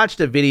I watched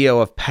a video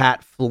of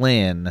Pat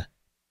Flynn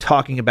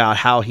talking about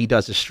how he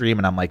does his stream,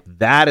 and I'm like,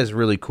 that is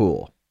really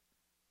cool.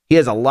 He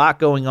has a lot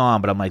going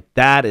on, but I'm like,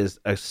 that is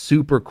a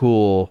super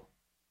cool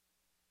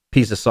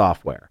piece of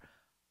software.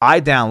 I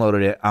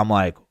downloaded it. I'm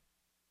like,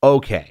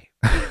 okay.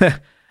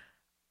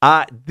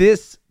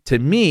 This, to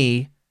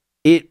me,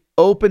 it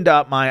opened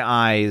up my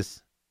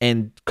eyes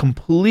and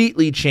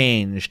completely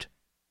changed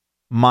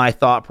my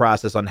thought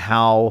process on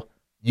how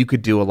you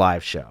could do a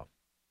live show.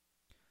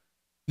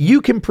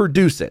 You can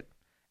produce it,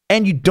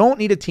 and you don't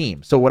need a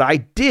team. So what I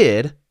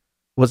did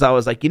was I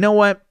was like, you know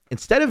what?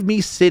 Instead of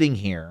me sitting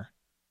here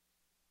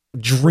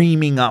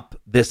dreaming up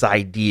this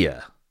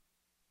idea,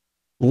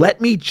 let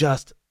me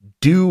just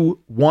do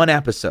one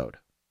episode,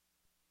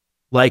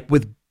 like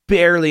with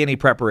barely any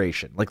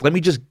preparation. Like, let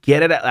me just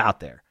get it out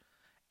there.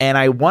 And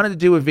I wanted to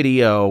do a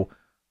video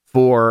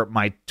for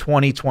my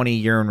 2020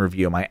 year in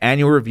review, my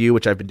annual review,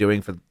 which I've been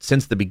doing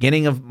since the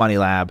beginning of Money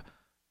Lab.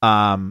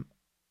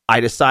 I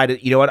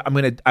decided, you know what,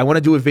 I want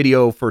to do a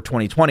video for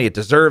 2020. It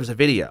deserves a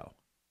video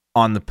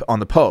on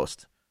the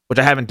post, which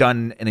I haven't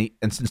done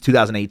since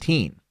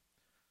 2018.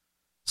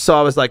 So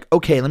I was like,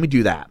 okay, let me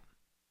do that.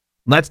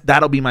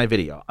 That'll be my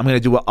video. I'm going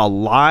to do a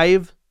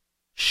live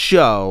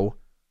show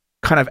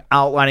kind of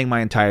outlining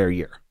my entire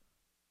year.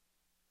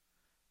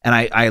 And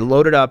I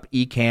loaded up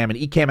Ecamm, and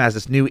Ecamm has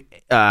this new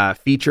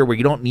feature where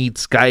you don't need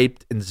Skype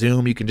and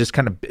Zoom. You can just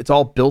it's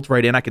all built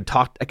right in. I could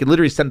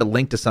literally send a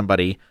link to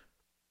somebody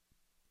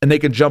and they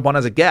can jump on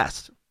as a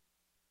guest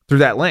through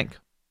that link.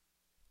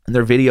 And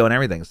their video and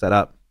everything set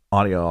up,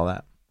 audio, all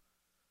that.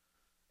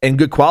 And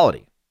good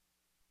quality.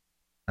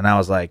 And I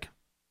was like,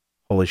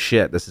 holy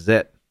shit, this is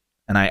it.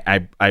 And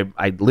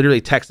I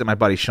literally texted my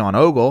buddy Sean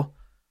Ogle,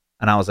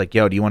 and I was like,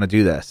 yo, do you want to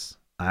do this?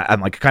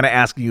 I'm like kind of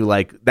asking you,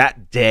 like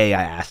that day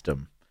I asked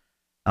him.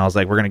 I was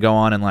like, we're going to go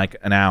on in like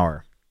an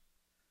hour.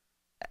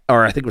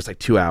 Or I think it was like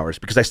 2 hours,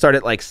 because I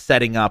started like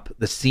setting up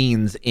the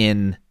scenes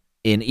in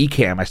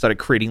Ecamm. I started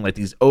creating like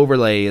these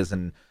overlays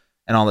and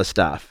all this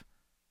stuff.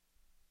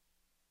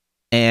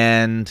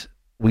 And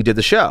we did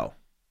the show,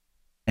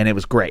 and it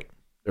was great.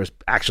 There was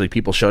actually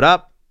people showed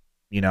up,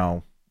 you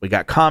know, we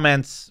got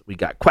comments, we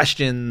got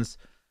questions.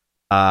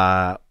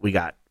 It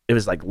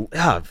was like,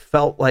 it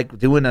felt like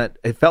doing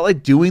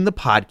the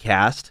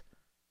podcast,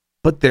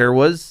 but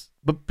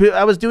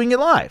I was doing it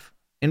live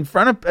in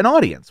front of an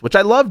audience, which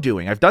I love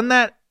doing. I've done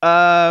that.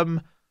 I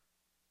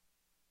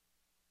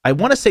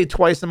want to say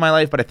twice in my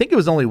life, but I think it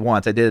was only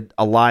once. I did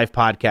a live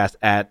podcast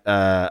at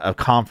a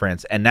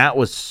conference, and that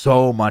was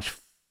so much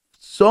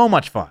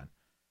fun.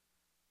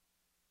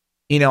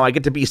 You know, I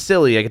get to be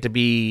silly. I get to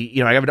be,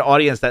 you know, I have an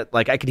audience that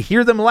like I could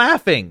hear them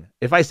laughing.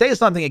 If I say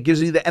something, it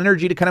gives me the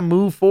energy to kind of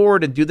move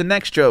forward and do the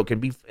next joke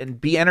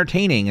and be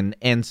entertaining.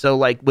 And so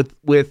like with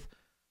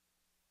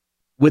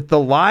the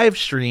live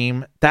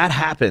stream, that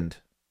happened.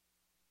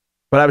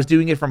 But I was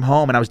doing it from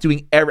home, and I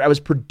was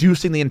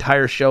producing the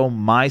entire show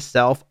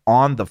myself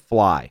on the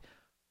fly.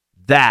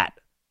 That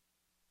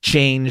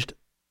changed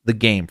the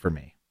game for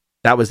me.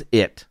 That was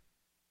it.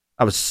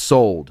 I was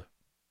sold.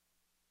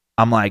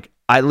 I'm like,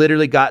 I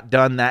literally got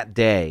done that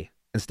day.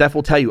 And Steph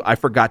will tell you, I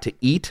forgot to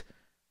eat.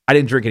 I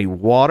didn't drink any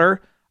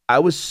water. I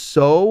was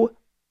so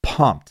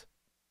pumped.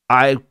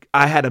 I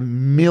had a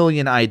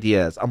million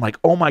ideas. I'm like,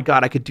 oh my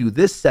God, I could do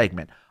this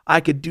segment. I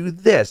could do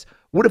this.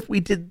 What if we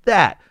did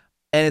that?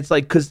 And it's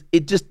like, because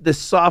it just, this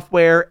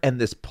software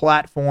and this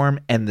platform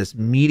and this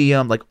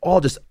medium, like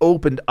all just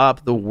opened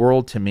up the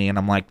world to me. And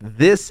I'm like,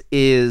 this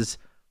is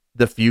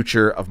the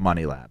future of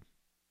Money Lab.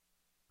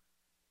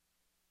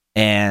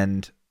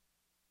 And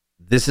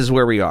this is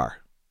where we are.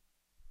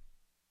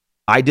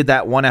 I did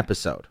that one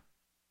episode,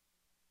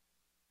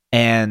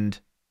 and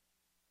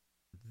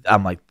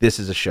I'm like, this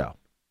is a show.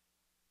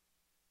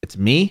 It's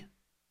me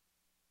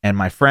and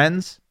my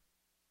friends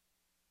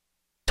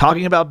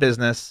talking about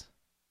business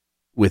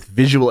with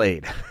visual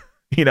aid,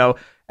 you know,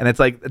 and it's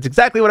like, it's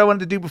exactly what I wanted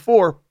to do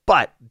before,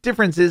 but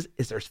difference is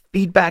there's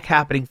feedback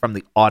happening from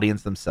the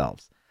audience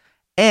themselves,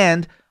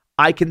 and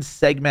I can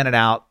segment it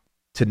out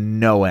to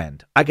no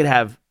end. I could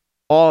have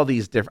all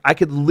these different, I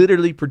could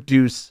literally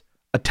produce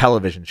a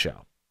television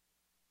show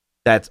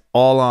that's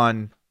all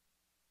on,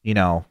 you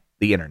know,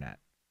 the internet.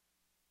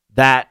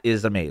 That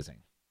is amazing.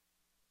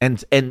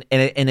 And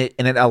it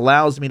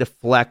allows me to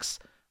flex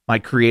my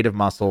creative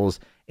muscles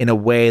in a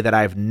way that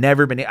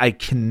I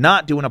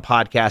cannot do in a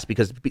podcast,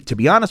 because to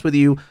be honest with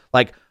you,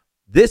 like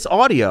this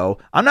audio,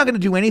 I'm not going to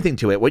do anything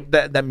to it.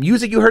 That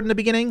music you heard in the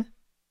beginning,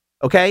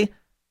 okay?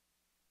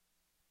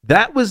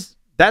 That's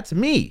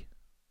me.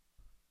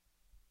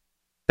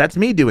 That's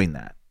me doing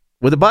that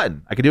with a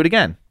button. I could do it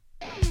again.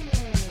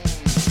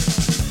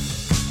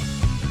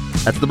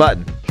 That's the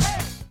button.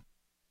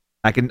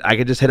 I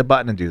could just hit a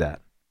button and do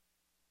that.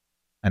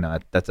 I know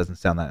that doesn't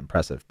sound that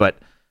impressive, but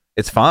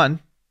it's fun.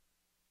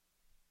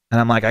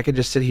 And I'm like, I could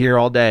just sit here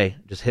all day,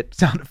 just hit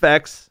sound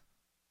effects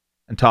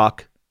and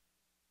talk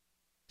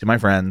to my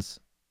friends,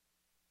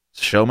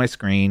 show my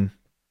screen,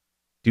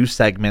 do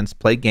segments,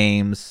 play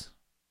games,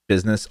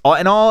 business,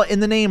 all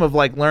in the name of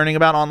like learning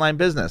about online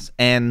business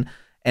and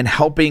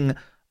helping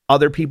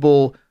other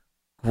people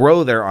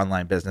grow their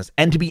online business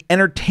and to be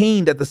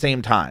entertained at the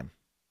same time.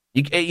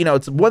 You know,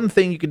 it's one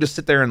thing you can just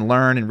sit there and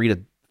learn and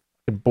read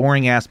a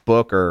boring ass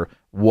book or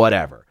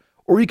whatever,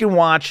 or you can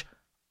watch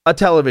a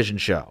television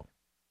show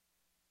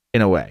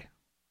in a way.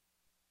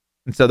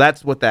 And so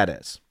that's what that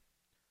is.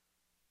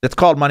 It's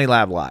called Money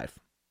Lab Live,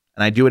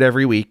 and I do it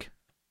every week,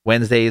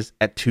 Wednesdays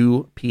at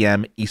 2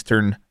 p.m.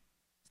 Eastern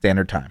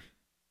Standard Time.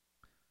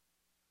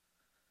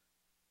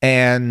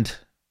 And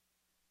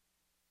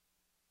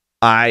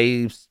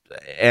I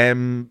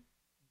am,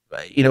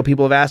 you know,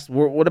 people have asked,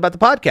 what about the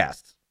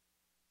podcast?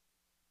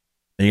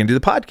 Are you going to do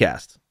the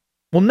podcast?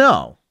 Well,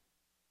 no,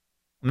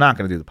 I'm not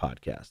going to do the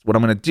podcast. What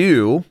I'm going to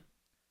do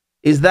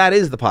is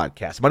the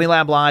podcast. Money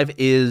Lab Live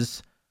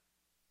is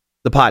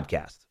the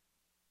podcast,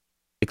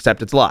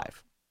 except it's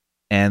live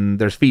and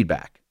there's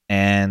feedback,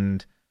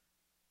 and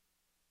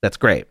that's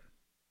great.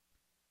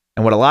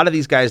 And what a lot of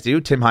these guys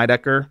do, Tim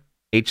Heidecker,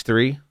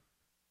 H3,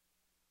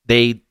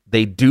 They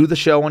do the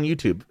show on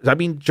YouTube. I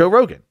mean, Joe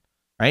Rogan,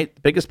 right?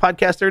 The biggest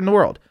podcaster in the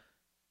world.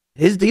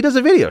 He does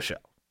a video show,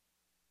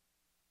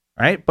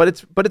 right? But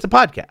it's a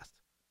podcast.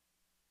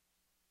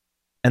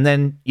 And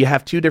then you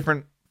have two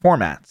different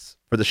formats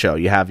for the show.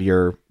 You have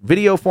your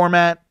video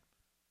format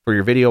for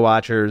your video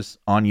watchers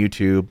on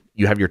YouTube.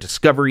 You have your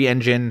discovery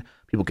engine.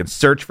 People can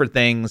search for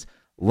things,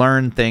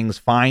 learn things,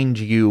 find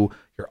you.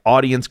 Your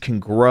audience can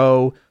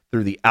grow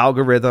through the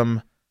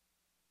algorithm,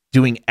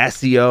 doing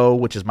SEO,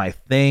 which is my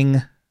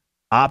thing,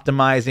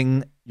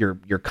 optimizing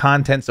your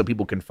content so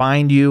people can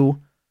find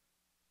you.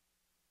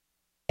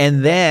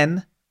 And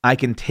then I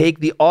can take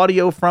the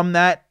audio from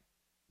that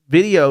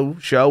video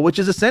show, which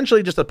is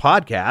essentially just a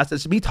podcast.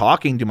 It's me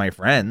talking to my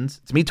friends.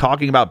 It's me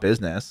talking about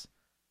business.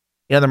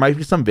 Yeah, there might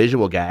be some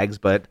visual gags,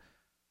 but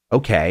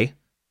okay.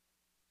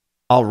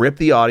 I'll rip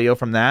the audio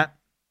from that,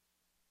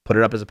 put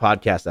it up as a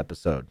podcast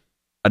episode,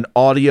 an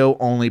audio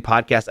only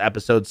podcast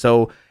episode.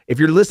 So if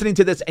you're listening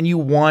to this and you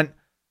want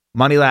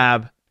Money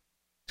Lab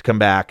to come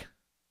back,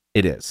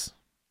 it is.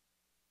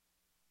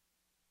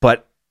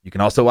 But you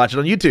can also watch it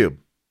on YouTube.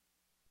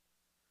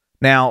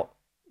 Now,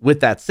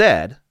 with that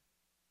said,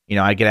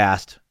 I get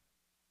asked,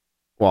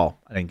 well,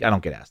 I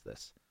don't get asked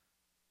this.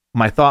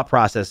 My thought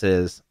process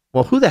is,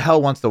 well, who the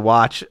hell wants to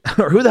watch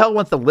or who the hell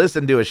wants to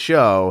listen to a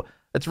show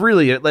that's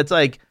really a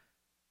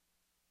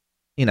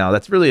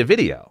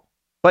video?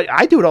 But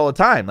I do it all the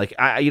time. Like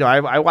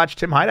I watch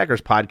Tim Heidecker's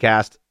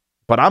podcast,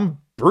 but I'm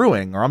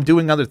brewing or I'm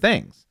doing other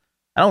things.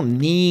 I don't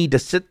need to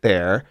sit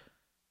there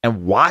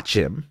and watch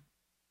him.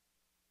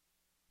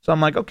 So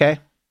I'm like, okay.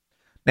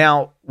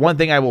 Now, one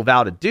thing I will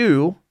vow to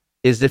do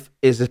is if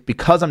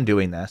because I'm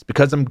doing this,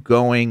 because I'm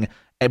going,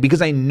 and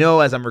because I know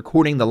as I'm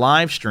recording the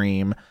live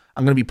stream,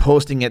 I'm going to be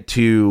posting it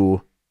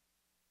to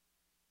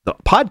the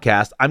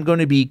podcast. I'm going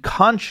to be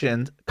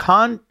conscious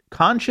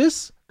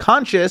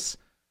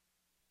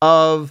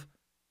of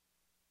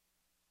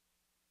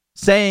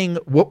saying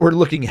what we're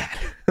looking at,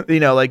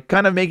 like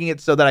kind of making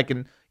it so that I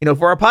can,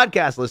 for our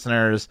podcast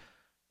listeners,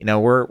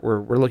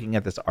 we're looking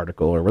at this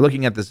article or we're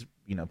looking at this,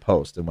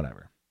 post and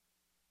whatever.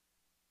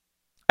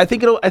 I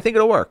think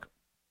it'll work.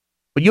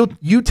 But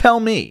you tell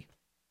me.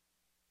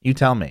 You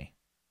tell me.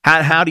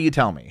 How do you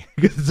tell me?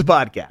 Because it's a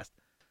podcast.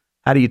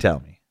 How do you tell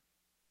me?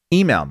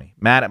 Email me,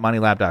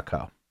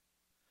 matt@moneylab.co.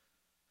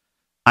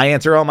 I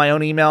answer all my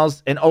own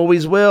emails and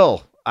always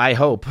will. I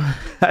hope.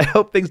 I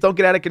hope things don't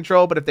get out of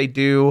control, but if they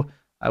do,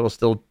 I will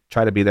still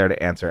try to be there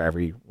to answer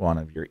every one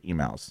of your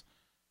emails.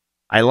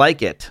 I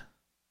like it.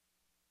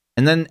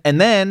 And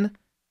then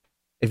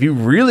if you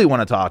really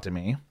want to talk to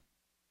me,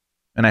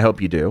 and I hope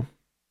you do,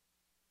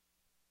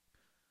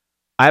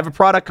 I have a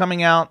product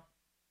coming out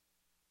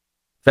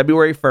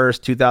February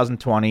 1st,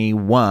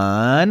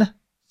 2021.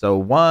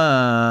 So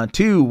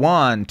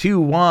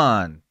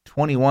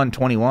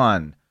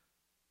 21/21/21.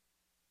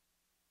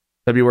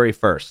 February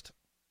 1st,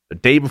 the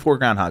day before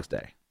Groundhog's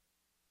Day.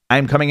 I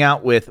am coming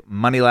out with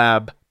Money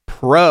Lab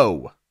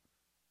Pro.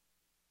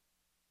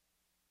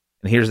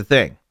 And here's the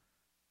thing.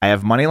 I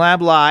have Money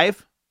Lab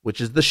Live, which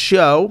is the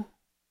show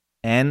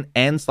and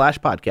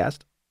 /podcast.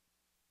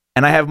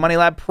 And I have Money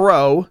Lab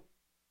Pro,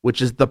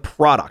 which is the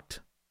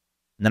product.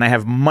 And then I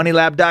have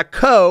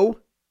moneylab.co,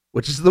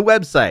 which is the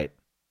website.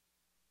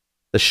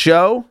 The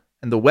show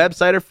and the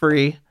website are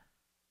free.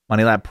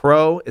 Money Lab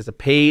Pro is a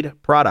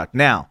paid product.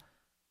 Now,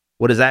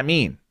 what does that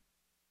mean?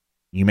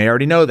 You may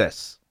already know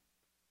this,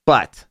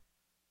 but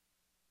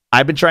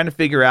I've been trying to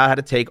figure out how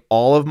to take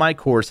all of my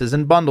courses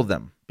and bundle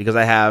them because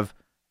I have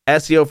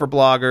SEO for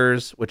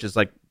bloggers, which is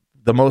like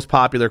the most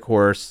popular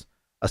course.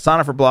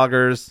 Asana for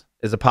bloggers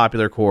is a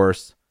popular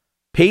course.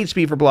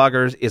 PageSpeed for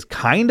bloggers is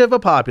kind of a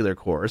popular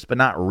course, but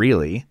not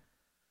really.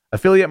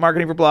 Affiliate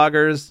marketing for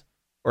bloggers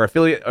or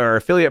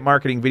affiliate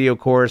marketing video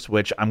course,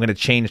 which I'm going to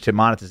change to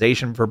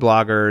monetization for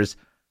bloggers,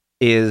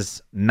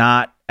 is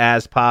not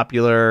as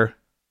popular.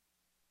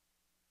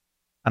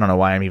 I don't know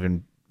why I'm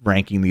even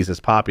ranking these as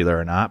popular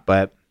or not,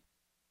 but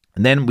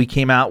and then we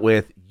came out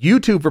with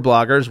YouTube for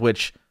bloggers,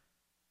 which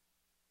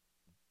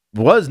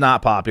was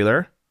not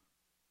popular,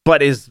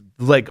 but is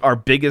like our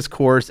biggest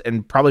course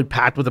and probably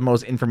packed with the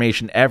most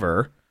information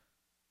ever.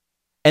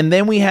 And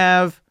then we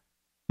have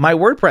my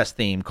WordPress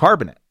theme,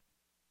 Carbonate,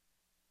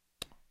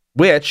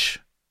 which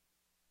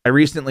I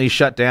recently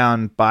shut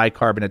down by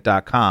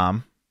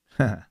Carbonate.com.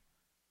 I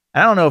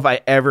don't know if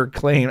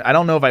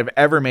I've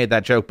ever made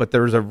that joke, but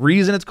there's a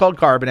reason it's called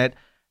Carbonate,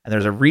 and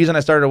there's a reason I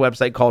started a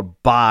website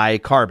called Buy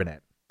Carbonate.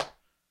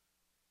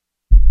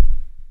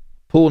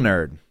 Pool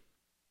nerd.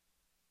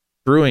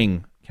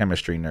 Brewing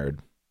chemistry nerd.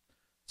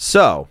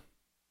 So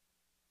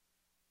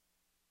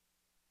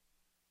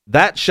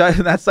that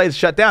site's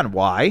shut down.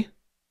 Why?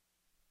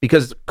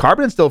 Because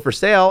Carbonate's still for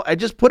sale. I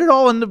just put it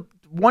all into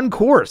one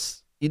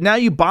course. Now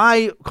you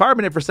buy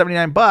Carbonate for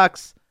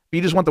 $79 if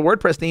you just want the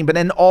WordPress theme, but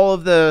then all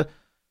of the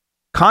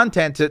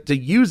content to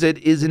use it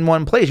is in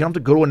one place. You don't have to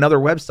go to another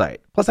website.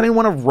 Plus, I didn't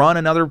want to run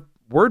another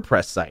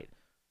WordPress site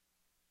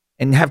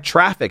and have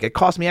traffic. It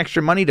cost me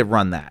extra money to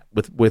run that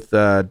with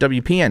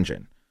WP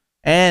Engine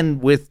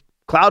and with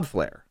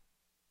Cloudflare.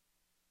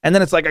 And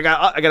then it's like I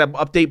got to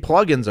update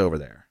plugins over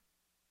there.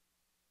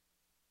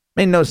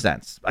 Made no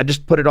sense. I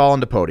just put it all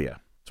into Podia.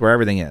 It's where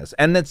everything is.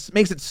 And it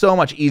makes it so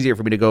much easier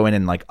for me to go in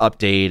and like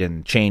update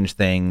and change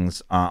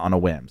things on a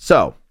whim.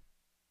 So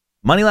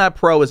MoneyLab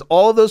Pro is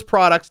all of those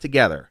products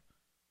together.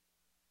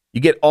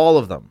 You get all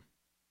of them,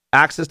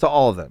 access to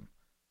all of them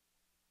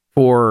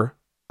for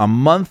a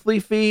monthly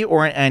fee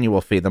or an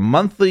annual fee. The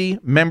monthly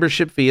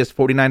membership fee is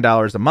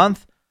 $49 a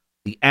month.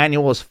 The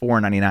annual is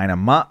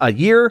 $4.99 a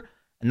year,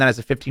 and that is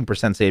a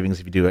 15% savings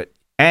if you do it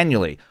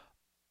annually.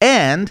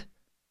 And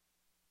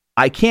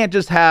I can't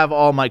just have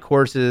all my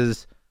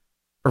courses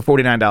for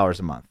 $49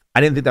 a month.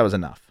 I didn't think that was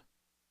enough.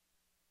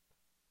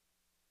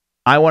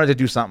 I wanted to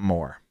do something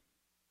more.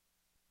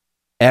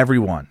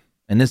 Everyone,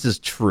 and this is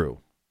true,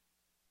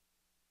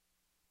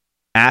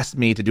 asked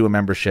me to do a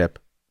membership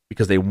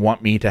because they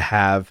want me to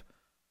have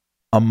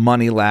a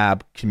Money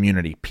Lab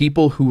community.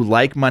 People who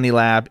like Money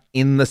Lab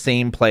in the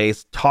same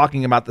place,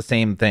 talking about the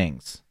same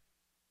things.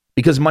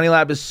 Because Money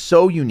Lab is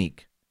so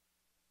unique.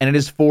 And it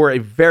is for a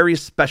very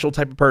special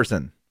type of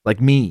person,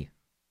 like me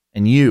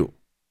and you.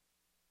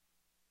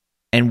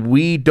 And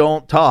we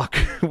don't talk.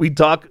 We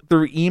talk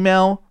through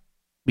email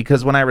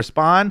because when I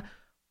respond,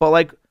 but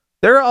like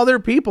there are other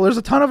people. There's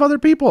a ton of other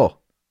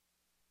people.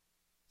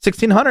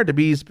 1,600 to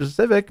be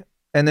specific.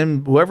 And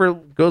then whoever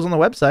goes on the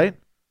website,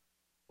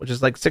 which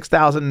is like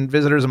 6,000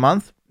 visitors a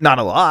month. Not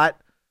a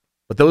lot,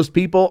 but those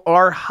people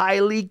are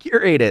highly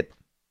curated.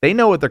 They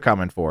know what they're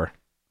coming for.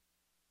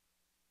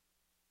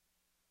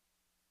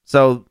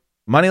 So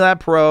MoneyLab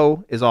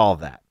Pro is all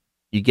of that.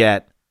 You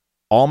get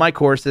all my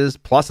courses,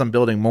 plus I'm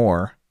building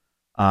more.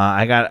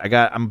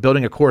 I'm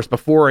building a course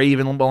before I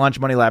even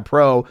launch MoneyLab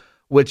Pro,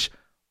 which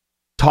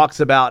talks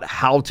about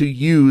how to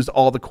use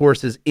all the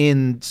courses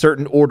in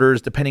certain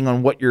orders depending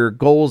on what your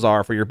goals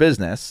are for your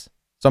business.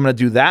 So I'm going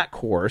to do that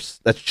course.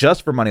 That's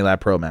just for MoneyLab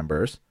Pro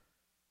members.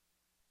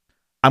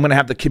 I'm going to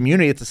have the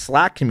community. It's a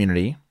Slack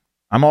community.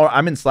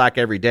 I'm in Slack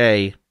every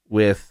day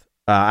with,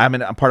 I'm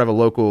part of a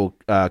local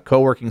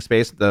co-working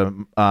space, the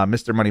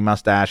Mr. Money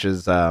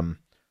Mustache's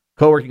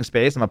co-working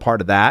space. I'm a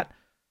part of that.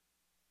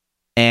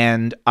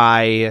 And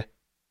I'm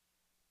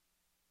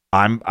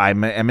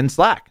in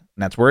Slack,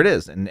 and that's where it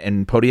is.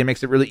 And Podia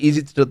makes it really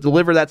easy to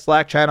deliver that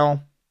Slack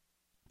channel.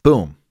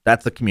 Boom.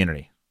 That's the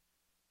community.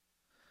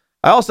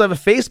 I also have a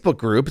Facebook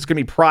group. It's going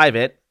to be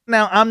private.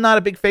 Now, I'm not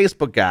a big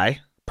Facebook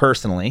guy,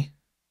 personally,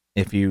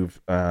 if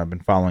you've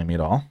been following me at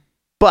all.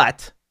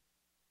 But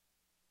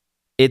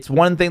it's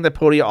one thing that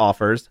Podia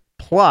offers.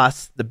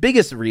 Plus, the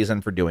biggest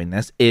reason for doing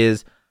this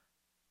is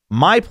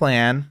my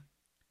plan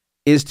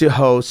is to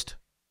host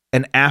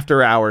an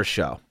after-hours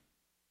show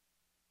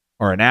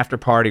or an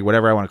after-party,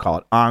 whatever I want to call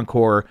it,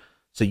 encore.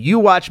 So you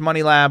watch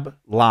Money Lab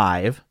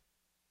live.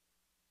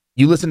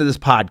 You listen to this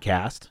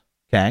podcast,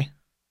 okay?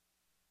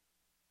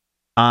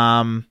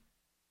 And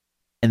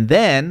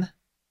then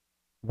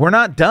we're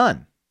not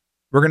done.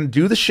 We're going to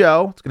do the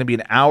show. It's going to be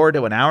an hour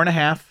to an hour and a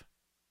half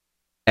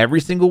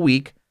every single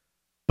week.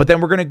 But then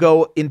we're going to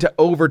go into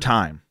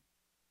overtime.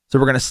 So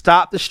we're going to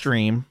stop the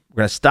stream.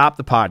 We're going to stop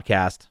the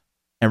podcast.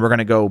 And we're going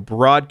to go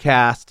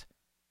broadcast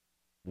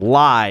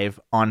live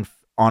on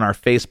our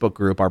Facebook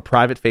group, our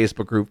private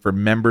Facebook group for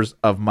members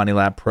of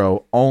MoneyLab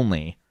Pro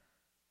only.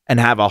 And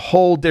have a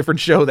whole different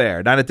show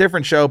there. Not a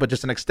different show, but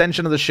just an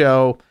extension of the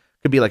show.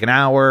 Could be like an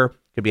hour.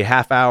 Could be a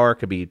half hour,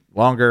 could be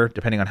longer,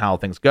 depending on how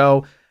things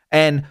go.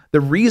 And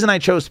the reason I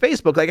chose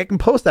Facebook, like I can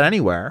post that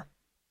anywhere,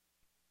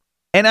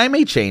 and I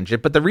may change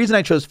it, but the reason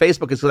I chose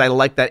Facebook is because I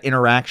like that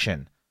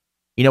interaction.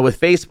 You know,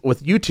 with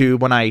YouTube,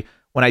 when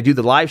I do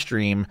the live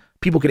stream,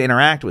 people can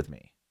interact with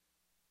me.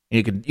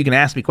 And you can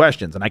ask me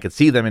questions, and I can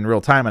see them in real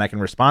time, and I can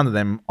respond to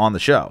them on the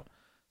show.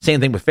 Same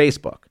thing with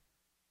Facebook,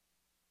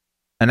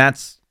 and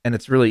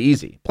it's really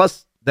easy.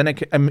 Plus, then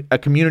a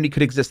community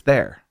could exist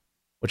there,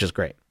 which is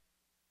great.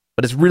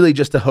 But it's really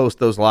just to host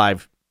those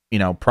live,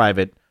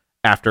 private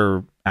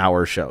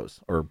after-hour shows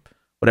or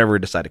whatever we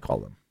decide to call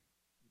them.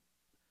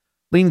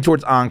 Leaning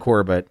towards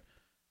encore, but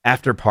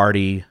after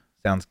party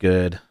sounds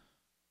good.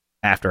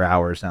 After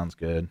hours sounds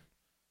good.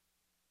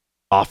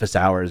 Office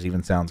hours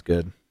even sounds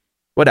good.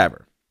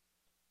 Whatever.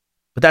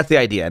 But that's the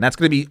idea, and that's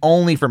going to be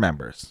only for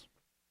members.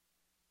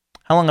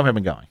 How long have I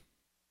been going?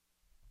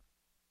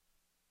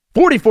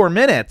 44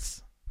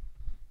 minutes.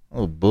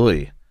 Oh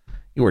boy.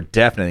 You are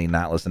definitely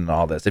not listening to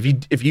all this. If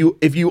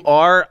you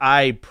are,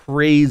 I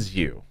praise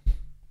you.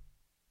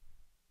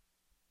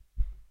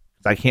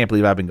 I can't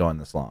believe I've been going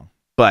this long.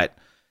 But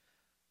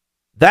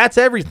that's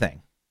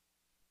everything.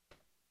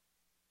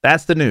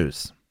 That's the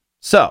news.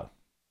 So,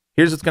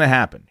 here's what's going to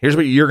happen. Here's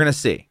what you're going to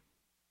see.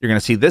 You're going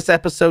to see this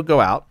episode go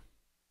out.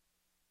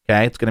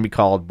 Okay? It's going to be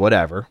called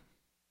whatever.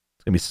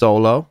 It's going to be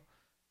solo.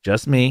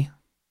 Just me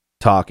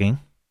talking.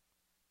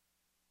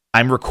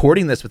 I'm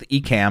recording this with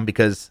Ecamm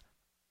because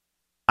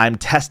I'm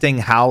testing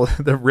how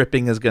the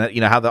ripping is going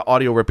to, how the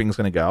audio ripping is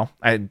going to go.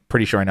 I'm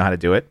pretty sure I know how to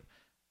do it.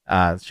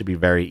 It should be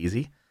very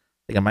easy.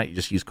 I think I might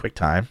just use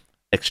QuickTime.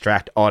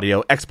 Extract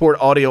audio, export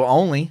audio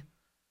only.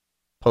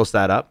 Post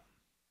that up.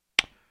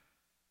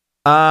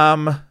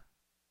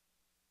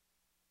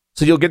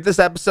 So you'll get this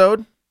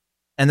episode,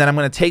 and then I'm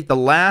going to take the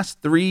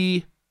last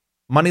 3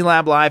 Money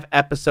Lab Live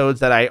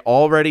episodes that I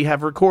already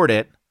have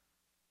recorded.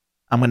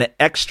 I'm going to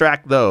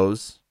extract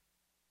those,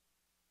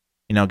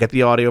 get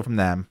the audio from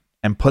them,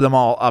 and put them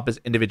all up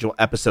as individual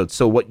episodes.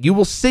 So what you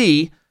will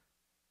see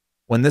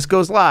when this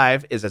goes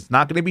live is it's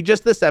not going to be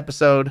just this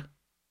episode,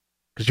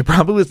 because you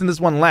probably listened to this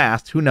one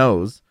last. Who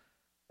knows?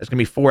 There's going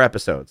to be 4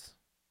 episodes.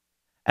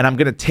 And I'm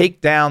going to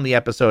take down the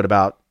episode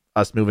about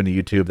us moving to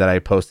YouTube that I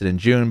posted in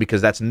June,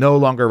 because that's no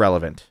longer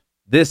relevant.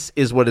 This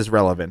is what is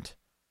relevant.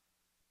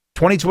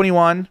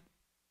 2021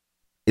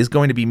 is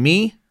going to be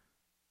me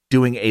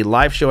doing a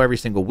live show every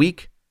single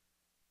week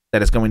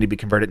that is going to be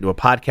converted into a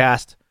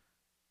podcast,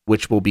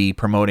 which will be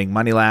promoting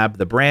Money Lab,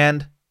 the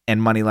brand,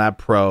 and Money Lab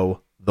Pro,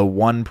 the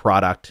one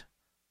product,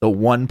 the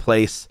one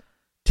place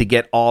to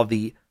get all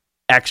the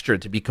extra,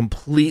 to be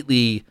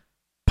completely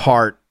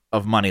part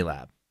of Money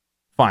Lab.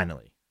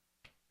 Finally.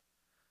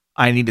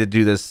 I needed to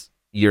do this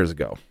years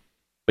ago.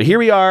 But here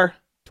we are,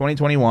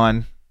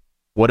 2021.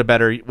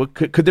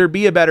 Could there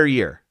be a better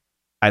year?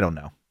 I don't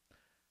know.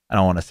 I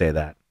don't want to say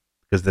that,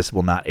 because this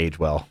will not age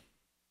well.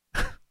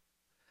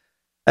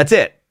 That's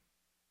it.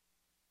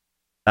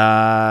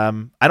 I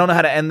don't know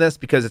how to end this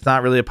because it's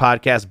not really a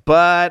podcast,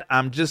 but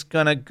I'm just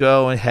going to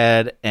go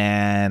ahead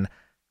and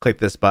click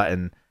this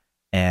button,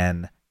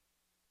 and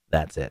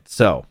that's it.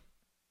 So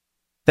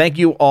thank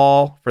you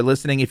all for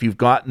listening. If you've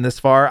gotten this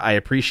far, I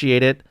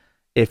appreciate it.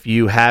 If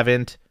you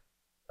haven't,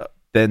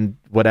 then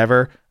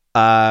whatever.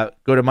 Go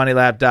to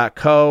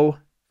moneylab.co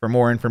for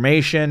more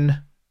information,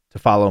 to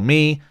follow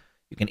me.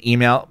 You can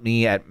email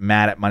me at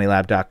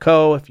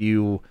matt@moneylab.co if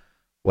you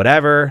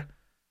whatever.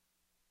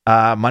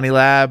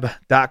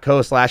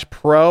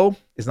 Moneylab.co/pro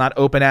is not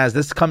open as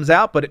this comes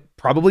out, but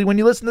probably when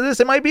you listen to this,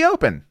 it might be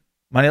open.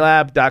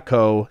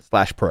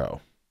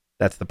 Moneylab.co/pro.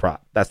 That's the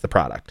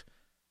product.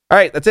 All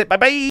right, that's it.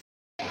 Bye-bye.